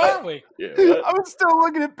attention. Where are we? Yeah, I was still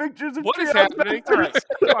looking at pictures of what is happening. All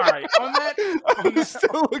right. I'm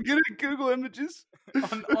still looking at Google Images.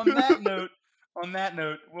 On that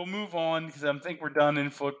note, we'll move on because I think we're done in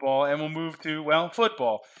football, and we'll move to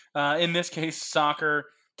football. In this case, soccer.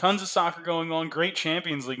 Tons of soccer going on. Great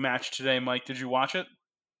Champions League match today, Mike. Did you watch it?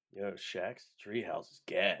 Yo, Shaq's treehouse is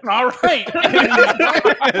gas. All right.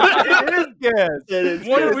 It is gas.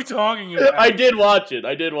 What are we talking about? I did watch it.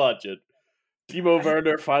 Timo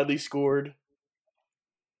Werner finally scored.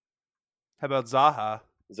 How about Zaha?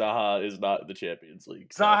 Zaha is not in the Champions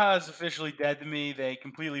League. So. Zaha is officially dead to me. They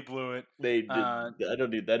completely blew it. They did.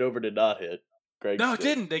 That over did not hit. It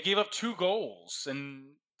didn't. They gave up 2 goals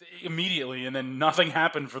immediately, and then nothing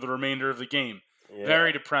happened for the remainder of the game. Yeah.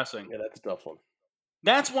 Very depressing. Yeah, that's a tough one.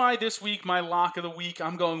 That's why this week, my lock of the week,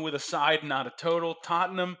 I'm going with a side, not a total.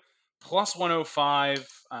 Tottenham, plus 105.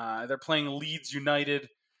 They're playing Leeds United.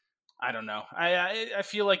 I don't know. I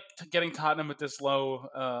feel like getting Tottenham at this low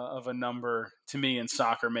of a number, to me, in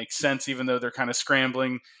soccer makes sense, even though they're kind of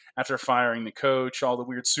scrambling after firing the coach, all the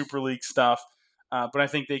weird Super League stuff. But I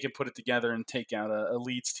think they can put it together and take out a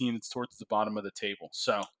Leeds team that's towards the bottom of the table.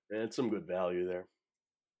 So, it's some good value there.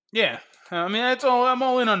 Yeah. I mean, I'm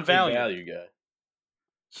all in on value. Good value guy.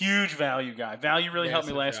 Huge value guy. Value really helped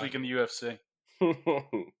me last week in the UFC.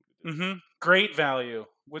 Great value.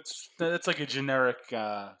 That's like a generic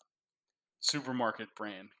supermarket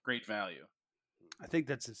brand. Great value. I think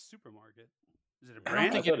that's a supermarket. Is it a I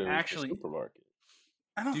brand? don't think it actually. Supermarket.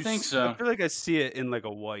 I don't think so. I feel like I see it in like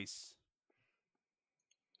a Weiss.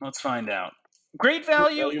 Let's find out. Great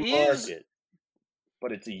value is. Market.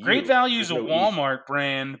 But it's a U. Great value is a Walmart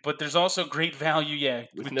brand, but there's also great value,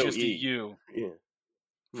 with no just E. a U. Yeah.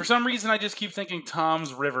 For some reason, I just keep thinking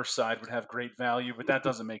Tom's Riverside would have great value, but that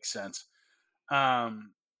doesn't make sense.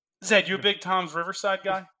 Zed, you a big Tom's Riverside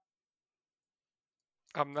guy?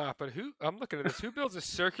 I'm not, but I'm looking at this. Who builds a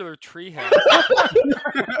circular tree house?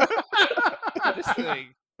 This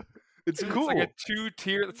thing. It's cool. It's like a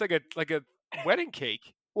 2-tier. It's like a wedding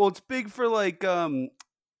cake. Well, it's big for like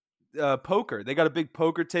poker. They got a big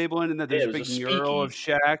poker table in, and there's a big mural of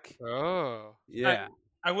Shaq. Oh, yeah.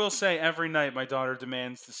 I will say every night my daughter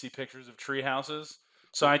demands to see pictures of tree houses,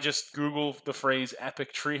 so I just Google the phrase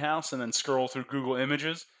 "epic tree house" and then scroll through Google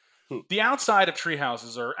Images. The outside of tree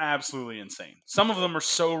houses are absolutely insane. Some of them are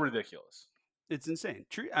so ridiculous. It's insane.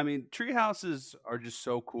 Tree houses are just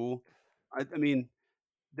so cool. I mean,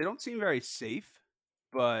 they don't seem very safe,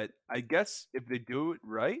 but I guess if they do it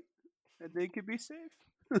right, they could be safe.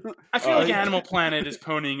 I feel like Animal Planet is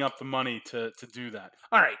ponying up the money to do that.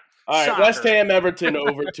 All right. Soccer. West Ham Everton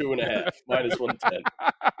over 2.5 -110.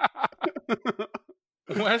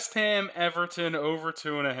 West Ham Everton over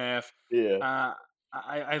 2.5. Yeah.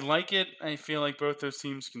 I like it. I feel like both those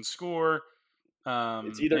teams can score.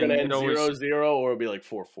 It's either going to end 0-0 or it'll be like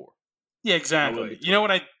 4-4. Yeah, exactly. You know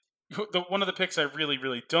what? One of the picks I really,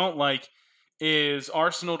 really don't like is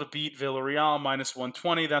Arsenal to beat Villarreal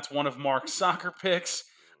 -120. That's one of Mark's soccer picks.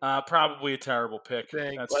 Probably a terrible pick.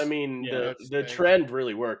 The trend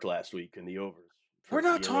really worked last week in the overs. We're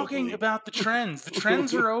not talking about the trends. The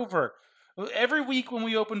trends are over. Every week when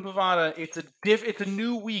we open Bovada, it's a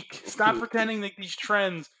new week. Stop pretending that these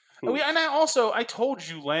trends. I told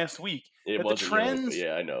you last week that the trends.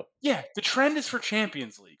 Yeah, I know. Yeah, the trend is for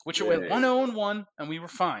Champions League, which it went 1-0-1, and we were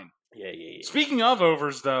fine. Yeah. Speaking of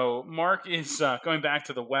overs, though, Mark is going back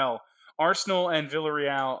to the well. Arsenal and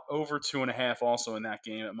Villarreal over 2.5, also in that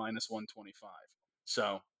game at -125.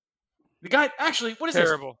 So the guy actually, what is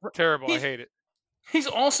terrible? This? Terrible. I hate it. He's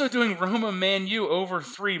also doing Roma Man U over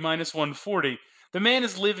 3 -140. The man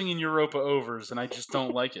is living in Europa overs, and I just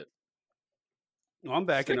don't like it. Well, I'm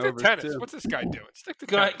back in overs tennis. too. What's this guy doing? Stick to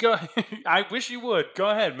tennis. Go ahead. I wish you would.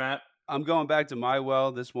 Go ahead, Matt. I'm going back to my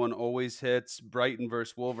well. This one always hits. Brighton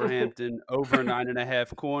versus Wolverhampton over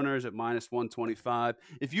 9.5 corners at -125.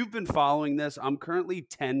 If you've been following this, I'm currently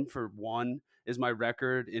 10-for-1 is my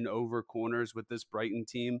record in over corners with this Brighton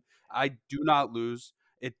team. I do not lose.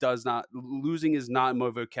 It does not. Losing is not in my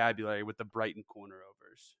vocabulary with the Brighton corner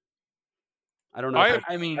overs. I don't know. I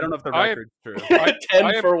don't know if the record's true.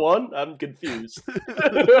 10-for-1. I'm confused.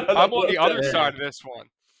 I'm on the other side of this one.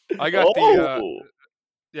 I got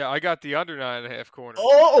I got the under 9.5 corner.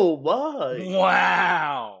 Oh my!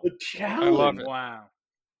 Wow! The challenge. I love it. Wow!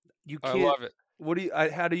 I love it. What do you?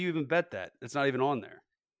 How do you even bet that? It's not even on there.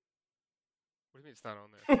 What do you mean it's not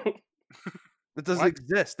on there? It doesn't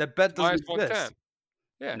exist. That bet doesn't exist.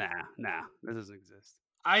 Yeah. Nah. That doesn't exist.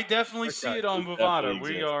 I definitely see it on Bovada.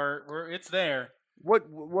 It's there. What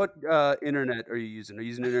internet are you using? Are you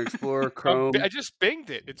using Internet Explorer, Chrome? I just Binged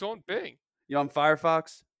it. It's on Bing. You on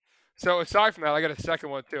Firefox? So aside from that, I got a second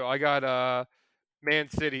one too. I got Man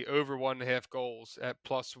City over 1.5 goals at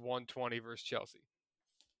 +120 versus Chelsea.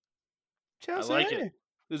 Chelsea, I like it.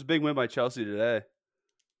 There's a big win by Chelsea today.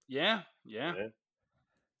 Yeah. Did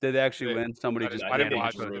they actually win? Somebody I didn't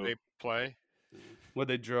watch it. Did they play? What'd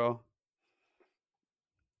they draw?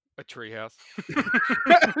 A treehouse.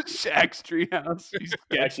 Shaq's treehouse.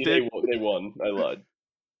 Actually, they won. I lied.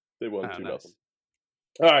 They won 2-0.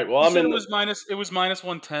 All right. Well, it was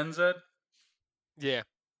 -110, Zed. Yeah.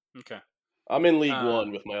 Okay. I'm in League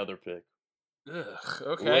One with my other pick. Ugh,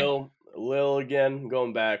 okay. Lille again.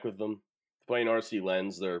 Going back with them, playing RC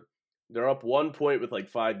Lens. They're up 1 point with like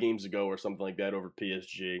 5 games to go or something like that over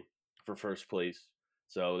PSG for first place.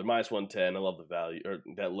 So they're -110. I love the value or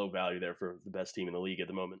that low value there for the best team in the league at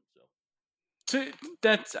the moment. So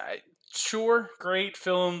that's sure, great.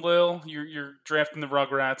 Phil and Lil, you're drafting the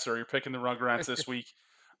Rugrats or you're picking the Rugrats this week.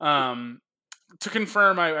 To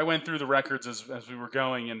confirm, I went through the records as we were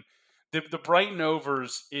going, and the Brighton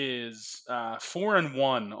overs is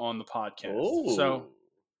 4-1 on the podcast. Oh. So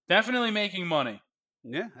definitely making money.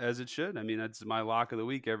 Yeah, as it should. I mean, that's my lock of the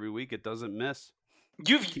week every week. It doesn't miss.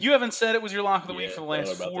 You haven't said it was your lock of the week for the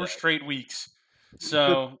last 4 straight weeks.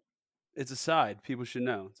 So it's a side. People should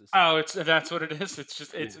know. That's what it is. It's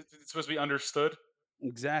just it's supposed to be understood.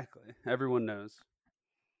 Exactly. Everyone knows.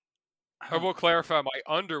 I will clarify. My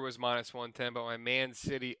under was -110, but my Man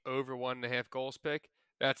City over 1.5 goals pick.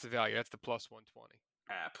 That's the value. That's the +120.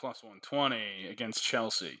 +120 against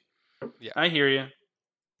Chelsea. Yeah, I hear you.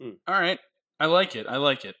 All right, I like it.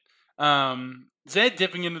 Zed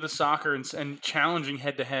dipping into the soccer and challenging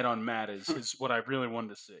head-to-head on Matt is what I really wanted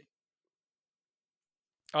to see.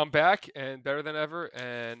 I'm back and better than ever,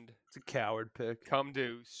 and it's a coward pick. Come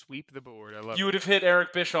to sweep the board. I love You would have hit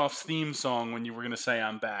Eric Bischoff's theme song when you were going to say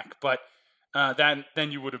I'm back, but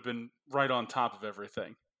then you would have been right on top of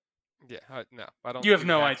everything. Yeah, no, I don't. You have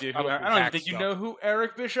no idea who. I don't even think stuff. you know who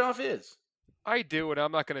Eric Bischoff is. I do, and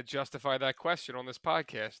I'm not going to justify that question on this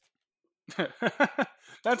podcast.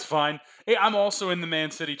 That's fine. Hey, I'm also in the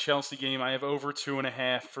Man City Chelsea game. I have over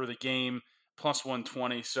 2.5 for the game, plus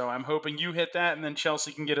 120. So I'm hoping you hit that, and then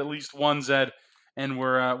Chelsea can get at least one Zed, and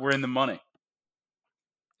we're in the money.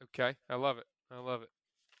 Okay, I love it.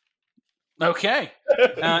 Okay.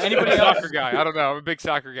 Anybody else? Soccer guy? I don't know. I'm a big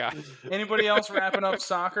soccer guy. Anybody else wrapping up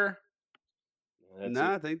soccer?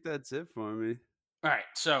 I think that's it for me. All right.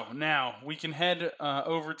 So now we can head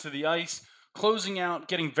over to the ice. Closing out,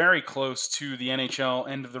 getting very close to the NHL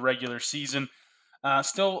end of the regular season.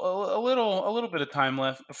 Still a little bit of time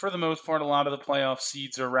left, but for the most part, a lot of the playoff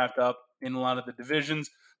seeds are wrapped up in a lot of the divisions.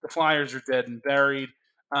 The Flyers are dead and buried.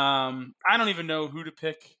 I don't even know who to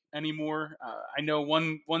pick anymore. I know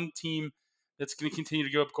one team that's going to continue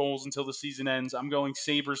to give up goals until the season ends. I'm going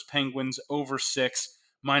Sabres Penguins over 6,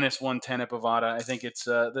 minus 110 at Bovada. I think it's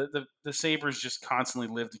the Sabres just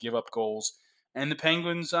constantly live to give up goals. And the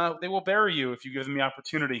Penguins, they will bury you if you give them the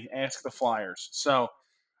opportunity. Ask the Flyers. So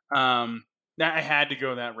I had to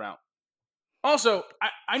go that route. Also,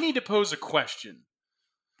 I need to pose a question.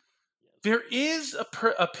 There is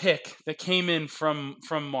a pick that came in from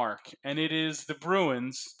Mark, and it is the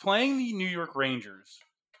Bruins playing the New York Rangers.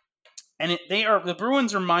 And the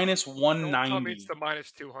Bruins are minus 190. Don't tell me it's the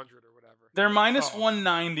minus 200 or whatever. They're minus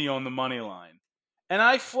 190 on the money line. And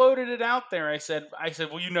I floated it out there. I said,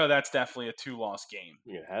 well, that's definitely a 2-loss game.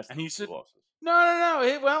 Yeah, it has to and he said, losses.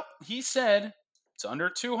 No. He said it's under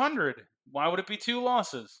 200. Why would it be 2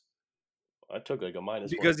 losses? I took like a minus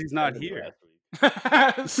because he's not here.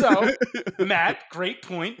 So, Matt, great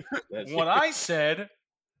point. What I said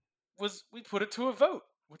was we put it to a vote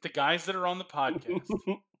with the guys that are on the podcast.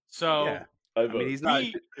 So, yeah. I mean, he's not.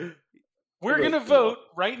 We're going to vote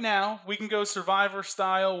right now. We can go Survivor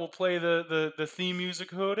style. We'll play the theme music,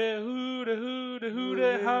 hooda, hooda, hooda,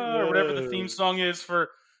 hooda, ha, or whatever the theme song is for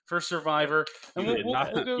Survivor. And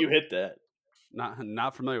we'll go. You hit that.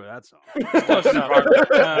 Not familiar with that song.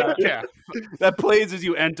 Yeah. That plays as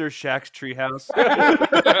you enter Shaq's treehouse.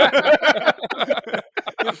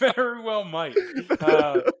 You very well might.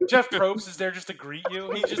 Jeff Probst is there just to greet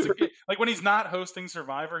you. He's just like when he's not hosting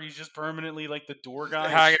Survivor, he's just permanently like the door guy.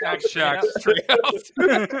 Hanging out Shaq's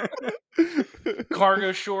treehouse.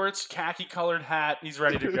 Cargo shorts, khaki colored hat. He's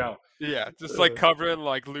ready to go. Yeah, just like covered in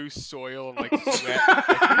like loose soil and like sweat.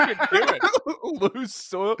 Like, you can do it. Loose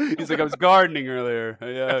soil. He's like, I was gardening earlier.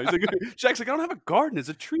 Yeah. He's like, Shaq's like, I don't have a garden. It's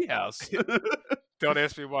a treehouse. Don't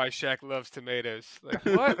ask me why Shaq loves tomatoes. Like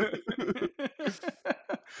what?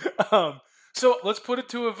 So let's put it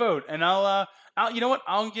to a vote, and I'll you know what?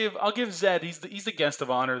 I'll give Zed. He's the guest of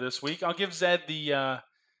honor this week. I'll give Zed the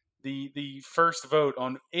first vote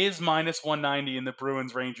on is minus 190 in the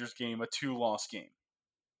Bruins Rangers game a 2-loss game.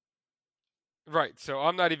 Right. So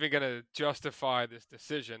I'm not even going to justify this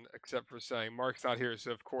decision except for saying Mark's not here,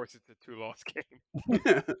 so of course it's a 2-loss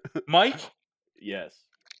game. Mike? Yes.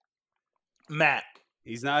 Matt?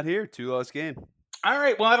 He's not here. 2-loss game. All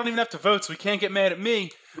right. Well, I don't even have to vote, so we can't get mad at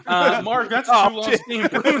me. Mark, that's a 2-loss game.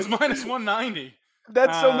 Bruins minus 190.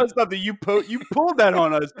 That's so messed up that you pulled that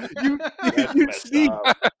on us. You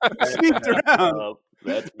sneaked around.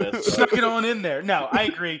 That's messed up. Snuck it on in there. No, I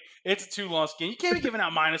agree. It's a 2-loss game. You can't be giving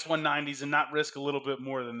out minus 190s and not risk a little bit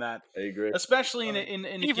more than that. I agree. Especially in a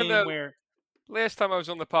game where last time I was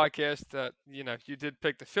on the podcast, you did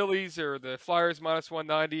pick the Phillies or the Flyers minus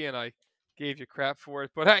 190, and I gave you crap for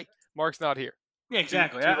it. But hey, Mark's not here. Yeah,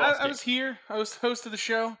 exactly. I was here. I was host of the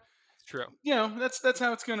show. It's true. That's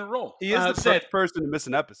how it's going to roll. He is the first person to miss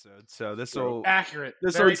an episode, so this will accurate.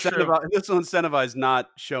 This will incentivize not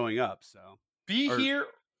showing up. So here.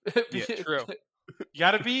 True. You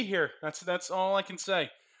got to be here. That's all I can say.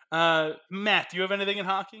 Matt, do you have anything in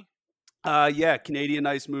hockey? Yeah, Canadian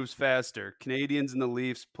ice moves faster. Canadians and the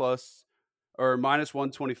Leafs minus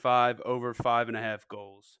 125 over 5.5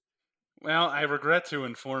 goals. Well, I regret to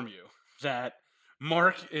inform you that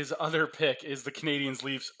Mark's other pick is the Canadians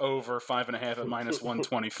Leafs over 5.5 at minus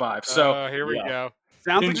 125. So here we go.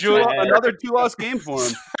 Sounds like another 2-loss game for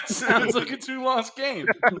him. Sounds like a 2-loss game.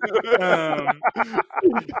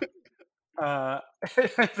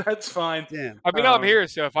 That's fine. Damn. I mean, I'm here,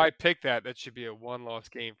 so if I pick that should be a 1-loss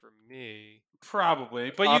game for me.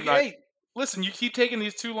 Probably, but hey, listen, you keep taking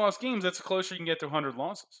these 2-loss games. That's the closer you can get to 100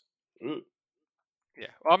 losses. Ooh. Yeah,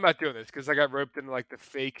 well, I'm not doing this because I got roped into like the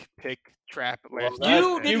fake pick trap last night.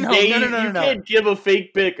 You can't give a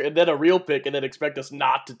fake pick and then a real pick and then expect us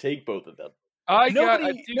not to take both of them.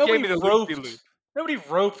 Nobody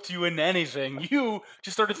roped you into anything. You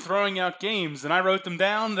just started throwing out games, and I wrote them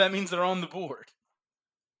down. That means they're on the board.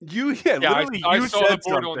 I saw the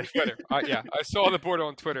board on Twitter. I saw the board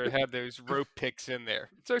on Twitter. It had those rope picks in there.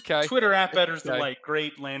 It's okay. Twitter app betters delight.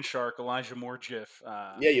 Great Landshark, Elijah Moore GIF.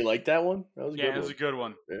 You like that one? That was it was a good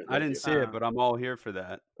one. Yeah, I didn't see it, but I'm all here for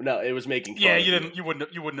that. No, it was making fun. Yeah, you didn't. You wouldn't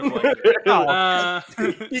have liked it.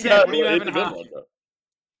 What do you have in hockey?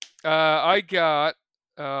 I got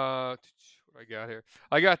what I got here.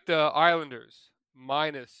 I got the Islanders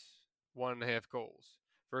 -1.5 goals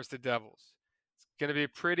versus the Devils. Going to be a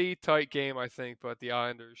pretty tight game, I think, but the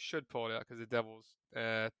Islanders should pull it out because the Devils,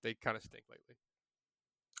 they kind of stink lately.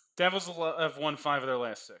 Devils have won 5 of their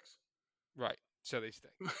last 6. Right, so they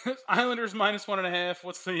stink. Islanders -1.5.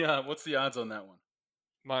 What's the odds on that one?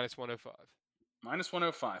 -105.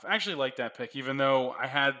 -105. I actually like that pick, even though I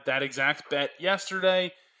had that exact bet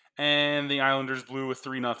yesterday, and the Islanders blew a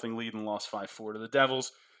 3-0 lead and lost 5-4 to the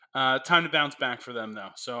Devils. Time to bounce back for them,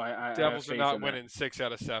 though. So Devils are not winning 6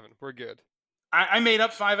 out of 7. We're good. I made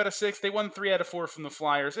up 5 out of 6. They won 3 out of 4 from the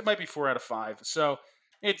Flyers. It might be 4 out of 5. So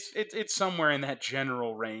it's somewhere in that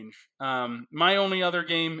general range. My only other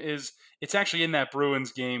game it's actually in that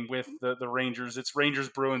Bruins game with the Rangers. It's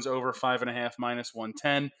Rangers-Bruins over 5.5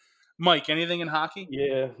 -110. Mike, anything in hockey?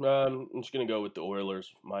 Yeah, I'm just gonna go with the Oilers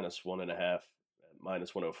 -1.5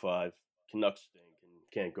 -105. Canucks stink and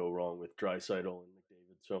can't go wrong with Draisaitl and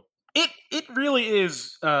McDavid. So. It really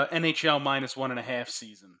is NHL -1.5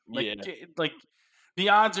 season. Like the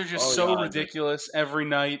odds are just ridiculous every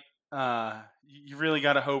night. You really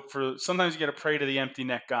got to hope for. Sometimes you got to pray to the empty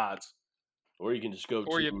net gods. Or you can just go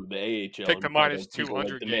to the AHL. Pick the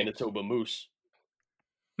 -200 like the Manitoba Moose.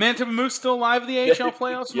 Manitoba Moose still alive in the AHL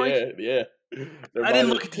playoffs, Mike? Yeah. I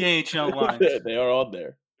didn't look at the AHL lines. They are on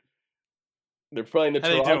there. They're playing the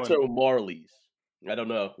Toronto Marlies. I don't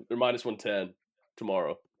know. They're -110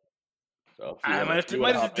 tomorrow. So I might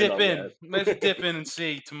have to dip in. Might have to dip in and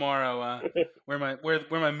see tomorrow where my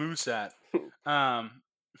moose at.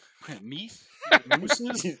 Meese?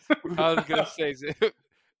 Mooses? I was gonna say, is it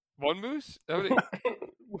one moose?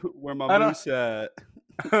 Where my moose at?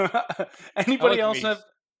 Anybody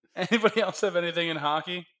else have anything in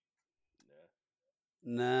hockey?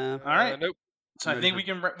 Nah. All right. Nope. So I think we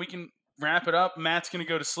can wrap it up. Matt's gonna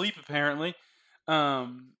go to sleep apparently.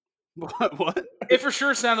 What? It for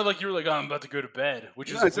sure sounded like you were like, "Oh, I'm about to go to bed," which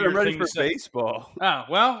is I'm ready for baseball. Oh,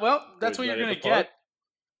 well, that's what you're gonna get.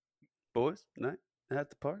 Boys, night at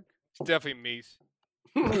the park. It's definitely Meese.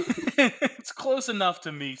 It's close enough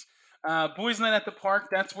to Meese. Boys' night at the park.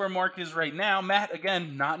 That's where Mark is right now. Matt,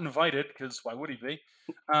 again, not invited because why would he be?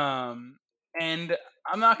 And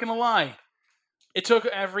I'm not gonna lie. It took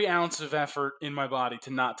every ounce of effort in my body to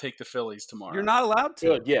not take the Phillies tomorrow. You're not allowed to.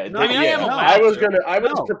 Good, yeah. I am allowed I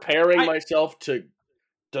was preparing myself to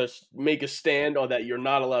make a stand on that. You're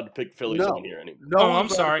not allowed to pick Phillies on here anymore. No, I'm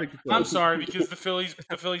sorry. I'm sorry because the Phillies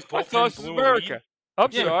bullpen blew America.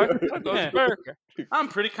 I'm sorry. I thought it was America. I'm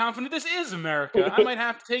pretty confident this is America. I might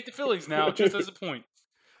have to take the Phillies now, just as a point.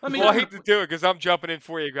 I hate to do it because I'm jumping in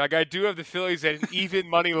for you, Greg. I do have the Phillies at an even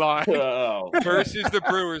money line versus the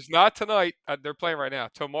Brewers. Not tonight. They're playing right now.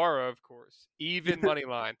 Tomorrow, of course. Even money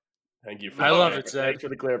line. Thank you. I love it, Zach. Thanks for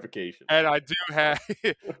the clarification. And I do have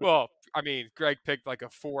Greg picked like a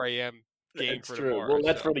 4 a.m. game for tomorrow. Well,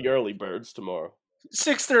 that's for the early birds tomorrow.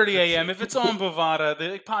 6:30 a.m. If it's on Bovada,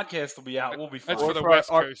 the podcast will be out. We'll be fine. That's for the West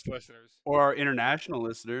Coast listeners. Or our international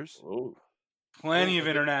listeners. Ooh. Plenty of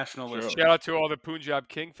international listeners. Shout out to all the Punjab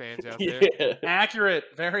King fans out there. Yeah. Accurate.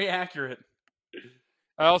 Very accurate.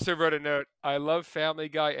 I also wrote a note. I love Family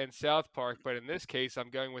Guy and South Park, but in this case, I'm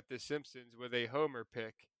going with The Simpsons with a homer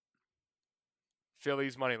pick.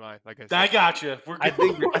 Phillies money line, like I said. I got you. I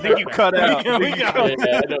think you cut out. I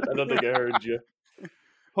don't think I heard you.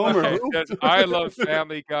 Homer. I love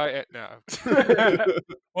Family Guy. No.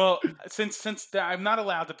 Well, since I'm not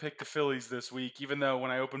allowed to pick the Phillies this week, even though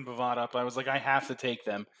when I opened Bovada up, I was like, I have to take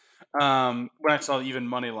them. When I saw even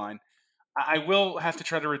money line, I will have to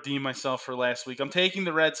try to redeem myself for last week. I'm taking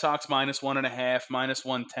the Red Sox -1.5,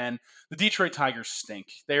 -110. The Detroit Tigers stink.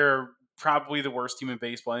 They're probably the worst team in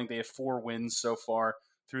baseball. I think they have 4 wins so far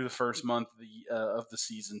through the first month of the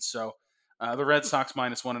season. So the Red Sox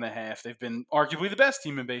 -1.5. They've been arguably the best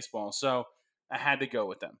team in baseball. So I had to go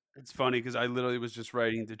with them. It's funny because I literally was just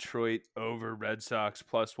writing Detroit over Red Sox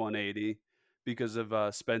 +180 because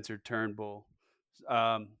of Spencer Turnbull.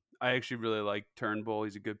 I actually really like Turnbull.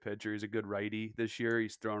 He's a good pitcher. He's a good righty this year.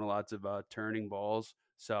 He's throwing lots of turning balls.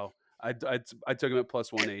 So I took him at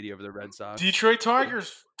plus 180 over the Red Sox. Detroit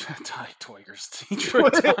Tigers. Detroit Tigers.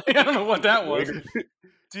 I don't know what that was.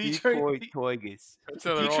 Detroit Tigers.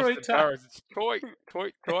 So Detroit Tigers. It's Toy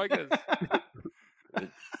Tigers.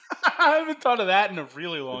 I haven't thought of that in a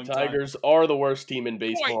really long time. Tigers are the worst team in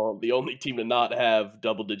baseball. The only team to not have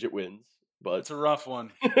double-digit wins. But it's a rough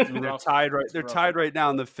one. They're tied right. They're tied right now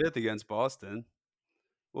in the 5th against Boston.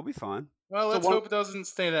 We'll be fine. Well, let's hope it doesn't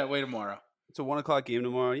stay that way tomorrow. It's a 1:00 game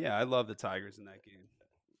tomorrow. Yeah, I love the Tigers in that game.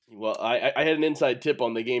 Well, I had an inside tip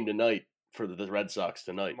on the game tonight for the Red Sox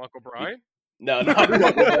tonight. Uncle Brian? No, not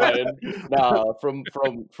Uncle Brian. Nah, from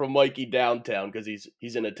Mikey downtown because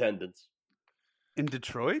he's in attendance. In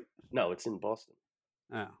Detroit? No, it's in Boston.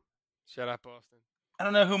 Oh, shut up, Boston. I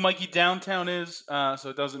don't know who Mikey downtown is, so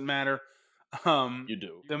it doesn't matter. You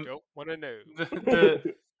do. You don't want to know.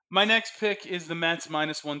 My next pick is the Mets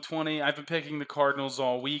minus 120. I've been picking the Cardinals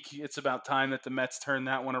all week. It's about time that the Mets turn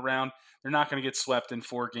that one around. They're not going to get swept in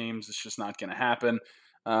 4 games. It's just not going to happen.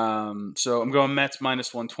 So I'm going Mets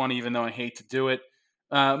minus 120, even though I hate to do it.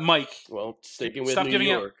 Mike. Well, sticking with New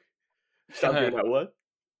York. Stop giving out what?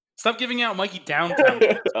 Stop giving out Mikey downtown.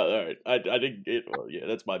 All right. I didn't get. Well, yeah,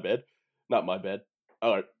 that's my bad. Not my bad.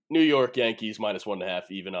 All right. New York Yankees minus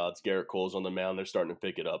 1.5 even odds. Garrett Cole's on the mound. They're starting to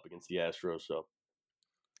pick it up against the Astros. So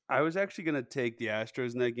I was actually going to take the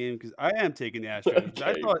Astros in that game because I am taking the Astros. Okay.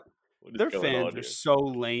 I thought their fans are so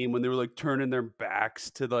lame when they were like turning their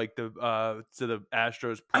backs to like the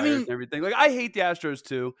Astros players and everything. Like I hate the Astros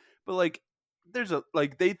too, but like there's a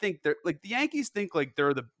like they think they're like the Yankees think like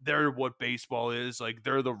they're what baseball is. Like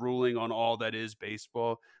they're the ruling on all that is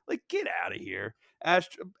baseball. Like get out of here.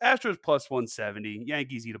 Astros plus 170.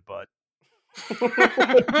 Yankees eat a butt.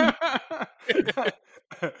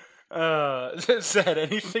 Said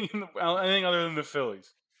anything other than the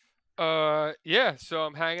Phillies? Yeah. So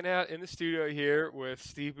I'm hanging out in the studio here with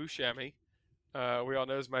Steve Buscemi. We all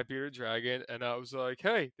know he's my bearded dragon, and I was like,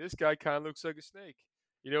 "Hey, this guy kind of looks like a snake."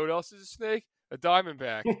 You know what else is a snake? A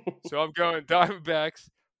Diamondback. So I'm going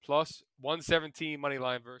Diamondbacks plus 117 money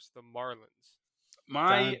line versus the Marlins.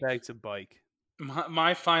 Diamondbacks a bike.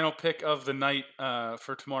 My final pick of the night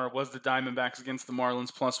for tomorrow was the Diamondbacks against the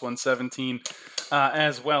Marlins plus 117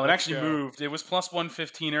 as well. It actually moved. It was plus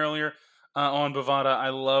 115 earlier on Bovada. I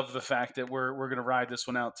love the fact that we're going to ride this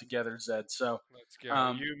one out together, Zed. So let's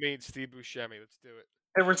go. You mean Steve Buscemi. Let's do it.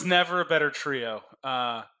 There was never a better trio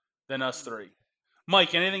than us three.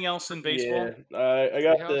 Mike, anything else in baseball? Yeah, I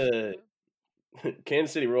got the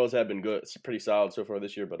Kansas City Royals have been good. It's pretty solid so far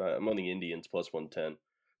this year, but I'm on the Indians plus 110.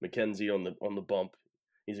 McKenzie on the bump.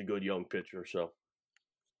 He's a good young pitcher, so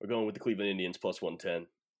we're going with the Cleveland Indians plus 110.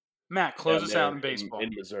 Matt, close us out in baseball. In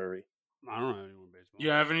Missouri. I don't know anyone in baseball. You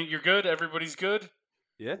have any? You're good? Everybody's good?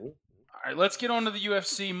 Yeah. All right, let's get on to the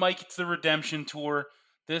UFC. Mike, it's the Redemption Tour.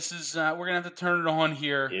 This is we're going to have to turn it on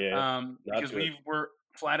here because we were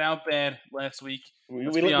flat out bad last week. We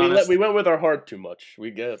went with our heart too much.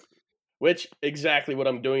 Which exactly what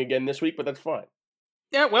I'm doing again this week, but that's fine.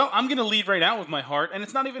 Yeah, well, I'm going to lead right out with my heart, and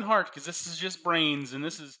it's not even heart because this is just brains, and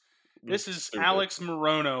this is Alex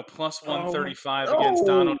Morono plus 135 against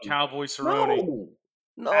Donald Cowboy Cerrone.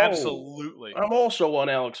 No, absolutely. I'm also on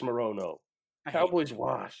Alex Morono. Cowboys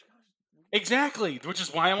wash. Exactly, which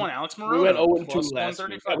is why I'm on Alex Morono. We went 0-2 last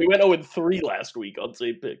week. We went 0-3 last week on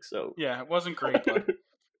same pick. So yeah, it wasn't great, but it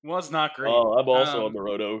was not great. Oh, I'm also on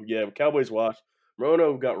Morono. Yeah, Cowboys wash.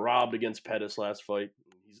 Morono got robbed against Pettis last fight.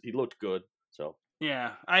 He looked good. So.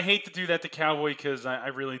 Yeah, I hate to do that to Cowboy because I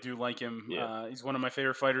really do like him. Yeah. He's one of my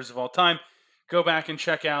favorite fighters of all time. Go back and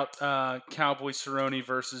check out Cowboy Cerrone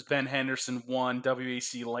versus Ben Henderson won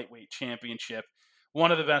WAC Lightweight Championship.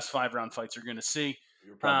 One of the best 5-round fights you're going to see.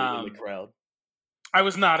 You're probably in the crowd. I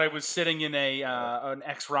was not. I was sitting in an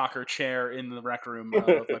ex-rocker chair in the rec room of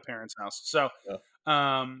my parents' house. So,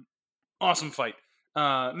 awesome fight.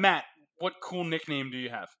 Matt, what cool nickname do you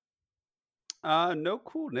have? No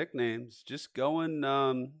cool nicknames. Just going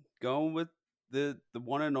with the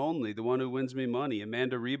one and only, the one who wins me money,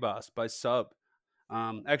 Amanda Ribas by sub.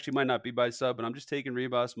 Actually might not be by sub, but I'm just taking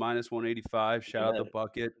Ribas minus 185. Shout out the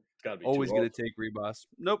bucket. Always going to take Ribas.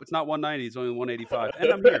 Nope, it's not 190. It's only 185,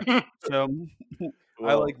 and I'm here. So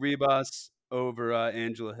I like Ribas over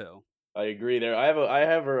Angela Hill. I agree there. I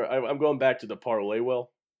have her. I'm going back to the parlay.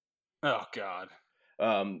 Well, oh God.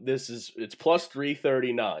 It's plus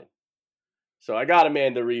 339. So I got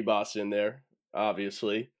Amanda Ribas in there,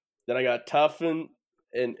 obviously. Then I got Tuffin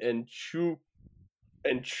and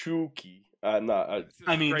Chucky. I'm not.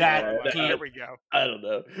 Here we go. I don't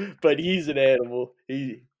know, but he's an animal.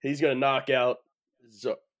 He's gonna knock out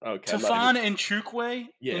Okay. Tafon and Chukwe?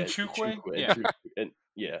 Yeah. And Chukwe? Yeah.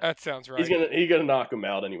 Yeah. That sounds right. He's gonna knock him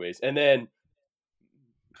out anyways. And then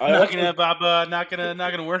not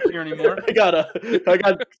gonna work here anymore. I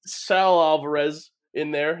got Sal Alvarez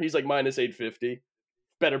in there. He's like minus 850.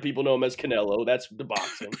 Better people know him as Canelo. That's the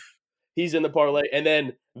boxing. He's in the parlay. And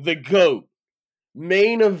then the GOAT.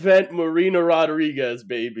 Main event Marina Rodriguez,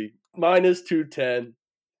 baby. Minus 210.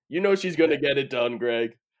 You know she's gonna get it done,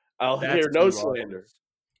 Greg. I'll hear no slander.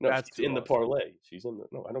 No, she's in the parlay. She's in the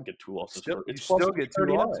no. I don't get 2 losses. It's still get 2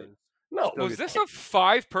 losses. No, was this a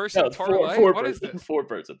 5-person parlay? What is this?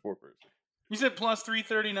 4-person. You said plus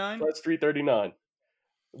 339. Plus 339.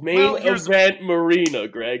 Main event Marina,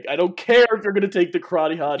 Greg. I don't care if you're going to take the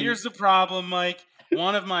Karate Hottie. Here's the problem, Mike.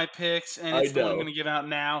 One of my picks, and it's the one I'm going to give out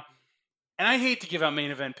now. And I hate to give out main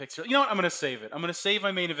event picks. You know what? I'm going to save it. I'm going to save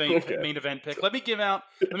my main event pick. Let me give out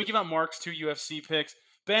Mark's 2 UFC picks.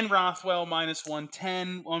 Ben Rothwell minus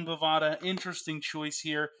 110 on Bovada. Interesting choice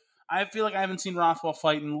here. I feel like I haven't seen Rothwell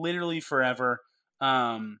fight in literally forever.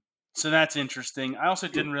 So that's interesting. I also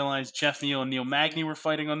didn't realize Jeff Neal and Neil Magny were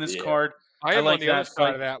fighting on this card. I am on the other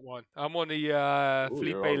side of that one. I'm on the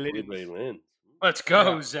Felipe Lins. Let's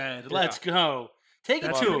go, Zed. Let's go. Take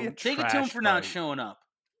it to him. Take it to him for not showing up.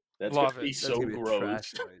 That's going to be so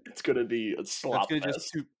gross. It's going to be a slop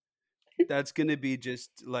fest. That's going to be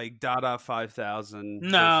just like Dada 5000.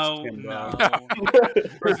 No.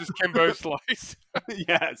 Versus Kimbo Slice.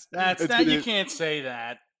 Yes. You can't say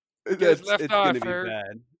that. It's going to be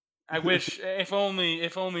bad. I wish, if only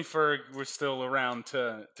Ferg was still around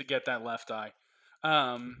to get that left eye.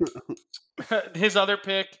 His other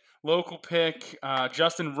pick, local pick,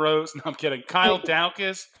 Justin Rose. No, I'm kidding. Kyle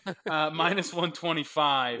Daukaus, minus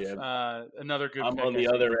 125. Yeah. Another good pick. I'm on the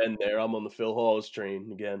other end there. I'm on the Phil Hawes train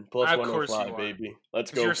again. Plus 105, baby.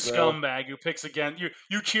 Let's go, you're a scumbag who picks again.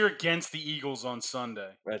 You cheer against the Eagles on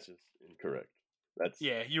Sunday. That's just incorrect.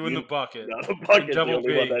 You in the bucket. No, the bucket, double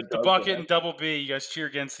B. The bucket and double B. You guys cheer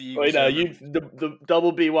against the Eagles. Wait, the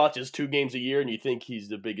double B watches 2 games a year, and you think he's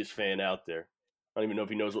the biggest fan out there. I don't even know if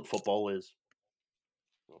he knows what football is.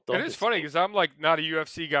 It is funny because I'm like not a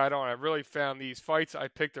UFC guy at all. I really found these fights. I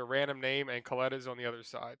picked a random name, and Coletta's on the other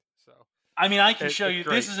side. So I mean, I can show you.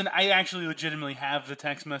 Great. I actually legitimately have the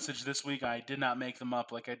text message this week. I did not make them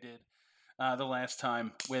up like I did the last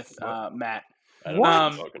time with Matt. I don't know what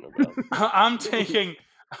I'm talking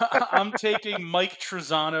about. I'm taking Mike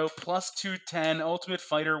Trezano plus 210, Ultimate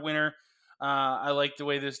Fighter winner. I like the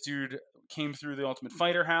way this dude came through the Ultimate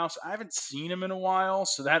Fighter house. I haven't seen him in a while,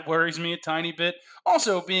 so that worries me a tiny bit.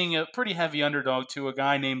 Also, being a pretty heavy underdog to a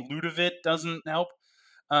guy named Ludovic doesn't help.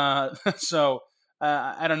 So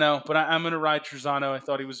I don't know, but I'm going to ride Trezano. I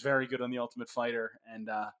thought he was very good on the Ultimate Fighter, and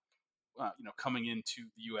coming into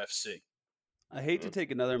the UFC. I hate to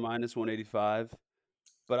take another minus 185,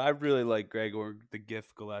 but I really like Gregor the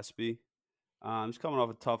Gift Gillespie. He's coming off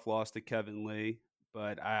a tough loss to Kevin Lee,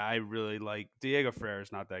 but I really like Diego Ferreira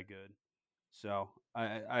is not that good. So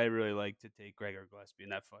I really like to take Gregor Gillespie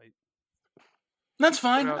in that fight. That's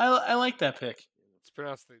fine. I like that pick. It's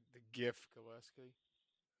pronounced the Gift Gillespie.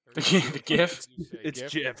 The GIF? It's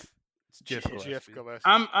GIF.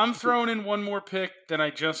 I'm throwing in one more pick that I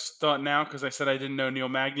just thought now because I said I didn't know Neil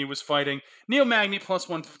Magny was fighting. Neil Magny plus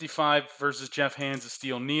 155 versus Jeff Hands of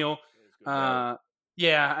Steel Neal.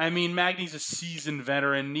 Yeah, I mean Magny's a seasoned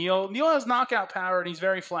veteran. Neil has knockout power and he's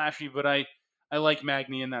very flashy, but I like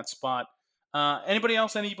Magny in that spot. Anybody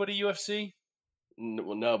else? Anybody UFC?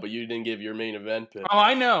 No, but you didn't give your main event pick. Oh,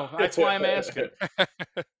 I know. That's why I'm asking.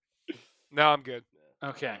 No, I'm good.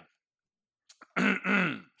 Okay.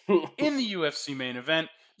 In the UFC main event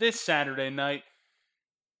this Saturday night,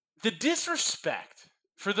 the disrespect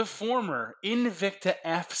for the former Invicta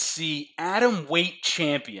FC atomweight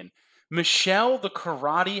champion, Michelle the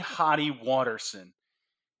Karate Hottie Watterson.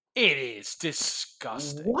 It is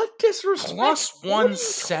disgusting. What disrespect? Plus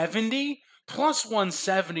 170? Plus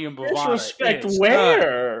 170 in Bovada. Disrespect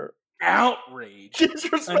where? Outrage.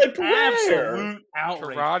 Disrespect where? Absolute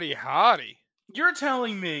outrage. Karate Hottie. You're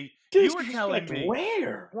telling me. You were telling me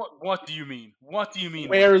where? What do you mean? What do you mean?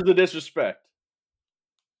 Where is the disrespect?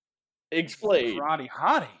 Explain. Karate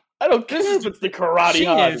Hottie. I don't care if it's the Karate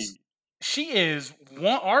Hottie. She is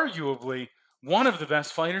arguably one of the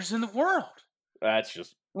best fighters in the world. That's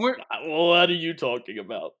just. What are you talking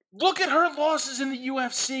about? Look at her losses in the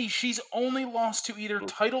UFC. She's only lost to either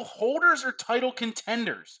title holders or title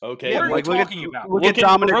contenders. Okay. What are you talking about? Look at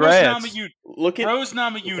Dominic Reyes. Look at Rose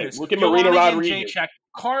Namajunas. Look at Marina Rodriguez.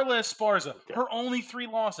 Carla Esparza. Her only 3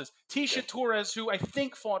 losses. Tisha Torres, who I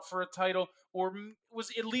think fought for a title or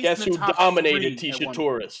was at least in the top 3. Guess who dominated Tisha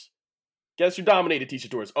Torres? Guess who dominated Tecia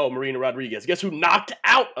Torres? Oh, Marina Rodriguez. Guess who knocked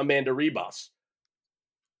out Amanda Ribas?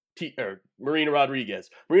 Marina Rodriguez.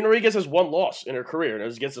 Marina Rodriguez has one loss in her career, and it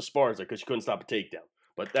was against Esparza because she couldn't stop a takedown.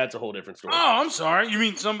 But that's a whole different story. Oh, I'm sorry. You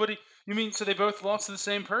mean so they both lost to the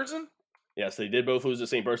same person? Yes, they did both lose to the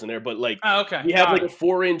same person there, but like, okay. We have like a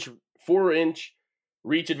 4-inch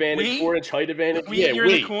reach advantage, 4-inch height advantage. You're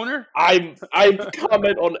in the corner? I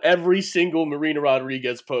comment on every single Marina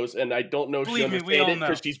Rodriguez post, and I don't know if she understands it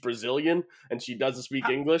because she's Brazilian and she doesn't speak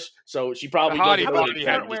English, so she probably doesn't really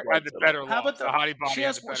had the better loss.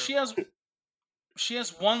 She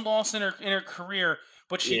has one loss in her career,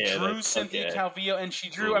 but she drew Cynthia Calvillo, and she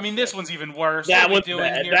drew. I mean, this one's even worse. That one's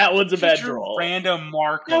bad. That one's a bad draw. Randa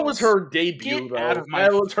Marcos. That was her debut, though.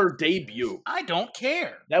 That was her debut. I don't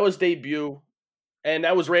care. That was debut, and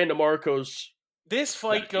that was Randa Marcos. This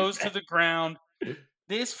fight goes to the ground.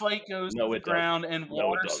 This fight goes to the ground, and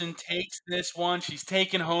Waterson takes this one. She's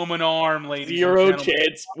taking home an arm, ladies. Zero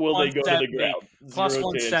chance will they go to the ground. Plus Zero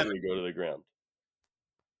 170. chance will they go to the ground.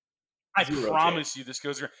 I promise you this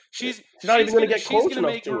goes around. She's not even going to get close enough to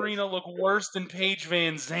it. She's going to make Marina look worse than Paige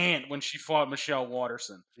Van Zandt when she fought Michelle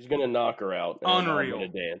Waterson. She's going to knock her out. Unreal.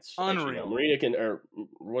 And dance. Unreal. Actually, no, Marina can, or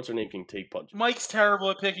what's her name, can take punches. Mike's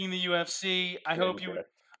terrible at picking the UFC. I hope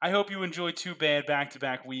you enjoy 2 bad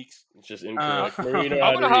back-to-back weeks. It's just incorrect. Marina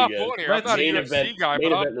I'm going to hop Rodriguez. on here. I'm not a UFC guy,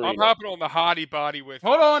 but I'm hopping on the hottie body with.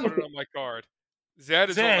 Hold on. Put it on my card. Zed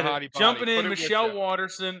is on the hottie body. Jumping in, Michelle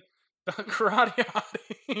Waterson. Karate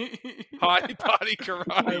Hottie. Hottie body karate.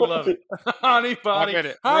 I love it. Hottie body.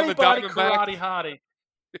 Hottie body karate hottie.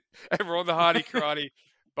 And we're on the hottie karate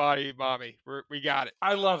body mommy. We got it.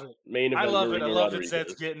 I love it. I love it. I love that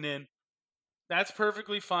Zed's getting in. That's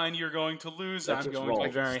perfectly fine. You're going to lose. I'm going to be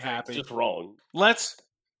very happy. It's just wrong. Let's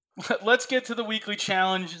get to the weekly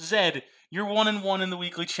challenge. Zed, you're 1-1 in the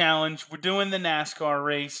weekly challenge. We're doing the NASCAR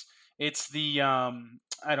race. It's the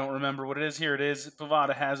I don't remember what it is. Here it is.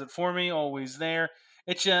 Bovada has it for me. Always there.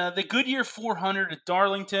 It's the Goodyear 400 at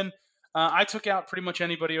Darlington. I took out pretty much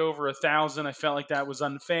anybody over 1,000. I felt like that was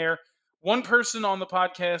unfair. One person on the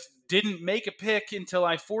podcast didn't make a pick until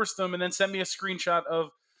I forced them, and then sent me a screenshot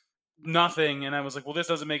of nothing. And I was like, well, this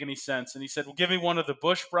doesn't make any sense. And he said, well, give me one of the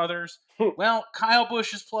Busch brothers. Well, Kyle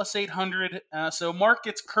Busch is plus 800. So Mark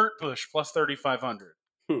gets Kurt Busch plus 3,500.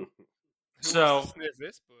 So sniff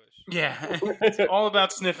this bush. Yeah, it's all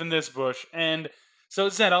about sniffing this bush. And so,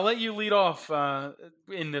 Zed, I'll let you lead off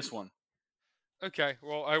in this one. Okay,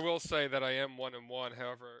 well, I will say that I am 1-1.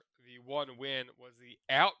 However, the one win was the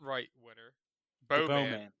outright winner,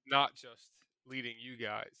 Bowman, not just leading you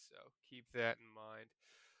guys. So keep that in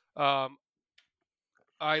mind.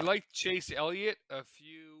 I liked Chase Elliott a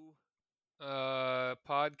few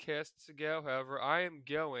podcasts ago. However, I am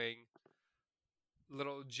going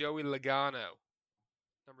little Joey Logano,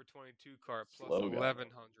 number 22 car, plus 1,100.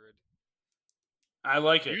 I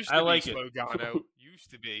like it. I like it. Logano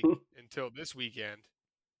used to be until this weekend.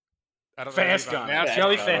 I don't fast know. Now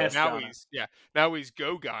Jelly fast. Now he's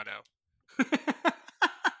Go-Gano.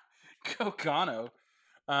 Go-Gano.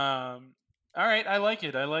 All right, I like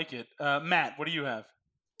it. Matt, what do you have?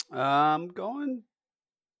 I'm going.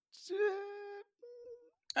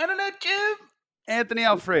 I don't know, Jim. Anthony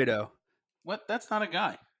Alfredo. What? That's not a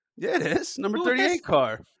guy. Yeah, it is. Number 38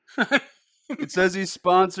 car. It says he's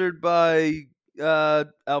sponsored by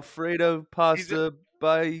Alfredo Pasta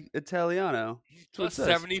by Italiano. He's plus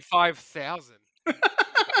 75,000.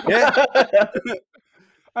 Yeah.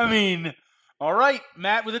 I mean, all right.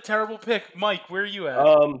 Matt with a terrible pick. Mike, where are you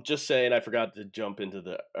at? Just saying, I forgot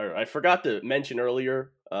to mention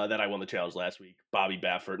earlier that I won the challenge last week. Bobby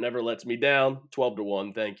Baffert never lets me down.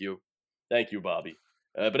 12-1. Thank you, Bobby.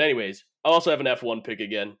 But anyways, I also have an F1 pick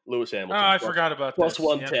again. Lewis Hamilton. I forgot about plus this.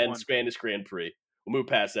 110 Spanish Grand Prix. We'll move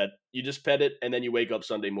past that. You just pet it, and then you wake up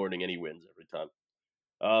Sunday morning, and he wins every time.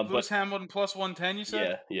 Lewis Hamilton plus 110, you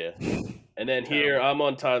said? Yeah. And then here, I'm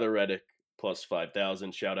on Tyler Reddick plus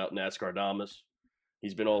 5,000. Shout out NASCAR Damas.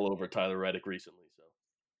 He's been all over Tyler Reddick recently. So.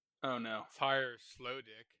 Oh, no. Fire slow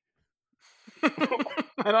dick.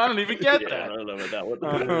 I don't even get that. I don't know about that one.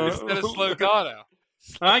 Instead of Slogano.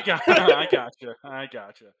 I got you.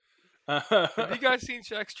 Have you guys seen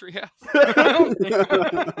Shaq's Treehouse?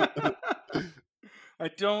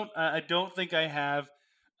 I don't think I have.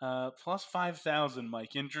 Plus 5,000,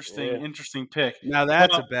 Mike. Interesting pick. Now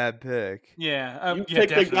that's a bad pick. Yeah, you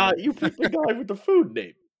picked the guy with the food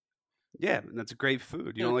name. Yeah, that's a great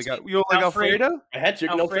food. You don't like Alfredo? I had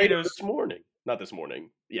chicken Alfredo this morning. Not this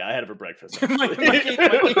morning. Yeah, I had it for breakfast. Alfredo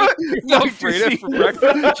for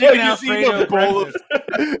breakfast? Chicken Alfredo breakfast.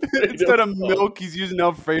 Instead of milk, he's using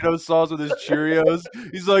Alfredo sauce with his Cheerios.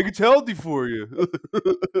 He's like, it's healthy for you.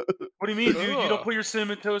 What do you mean, dude? You don't put your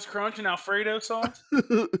Cinnamon Toast Crunch in Alfredo sauce?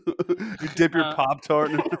 You dip your Pop-Tart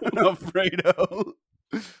in Alfredo.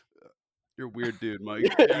 You're a weird dude,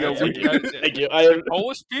 Mike. Thank you.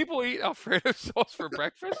 Polish people eat Alfredo sauce for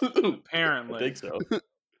breakfast? Apparently. I think so.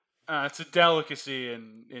 It's a delicacy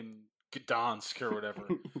in Gdansk or whatever.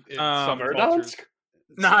 Verdansk?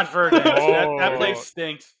 Not Verdansk. That place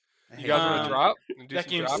stinks. You guys want to drop? That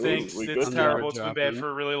game stinks. It's terrible. It's been bad for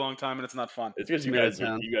a really long time, and it's not fun. It's because you guys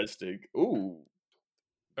stink. Ooh.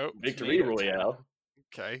 Oh, Victory Royale.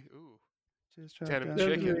 Okay. Ooh. Tandem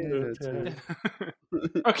chicken.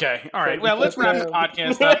 Okay. All right. Well, let's wrap the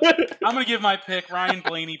podcast up. I'm going to give my pick, Ryan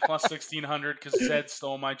Blaney plus 1,600, because Zed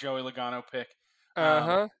stole my Joey Logano pick.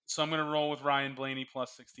 So I'm going to roll with Ryan Blaney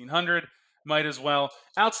plus 1,600. Might as well.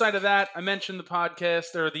 Outside of that, I mentioned the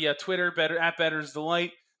podcast or the Twitter, at Better's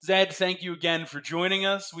Delight. Zed, thank you again for joining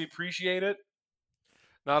us. We appreciate it.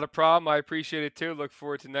 Not a problem. I appreciate it too. Look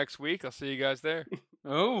forward to next week. I'll see you guys there.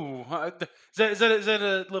 Oh, is that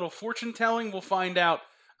a little fortune telling? We'll find out.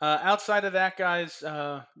 Outside of that, guys,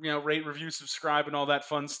 rate, review, subscribe, and all that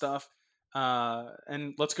fun stuff.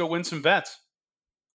 And let's go win some bets.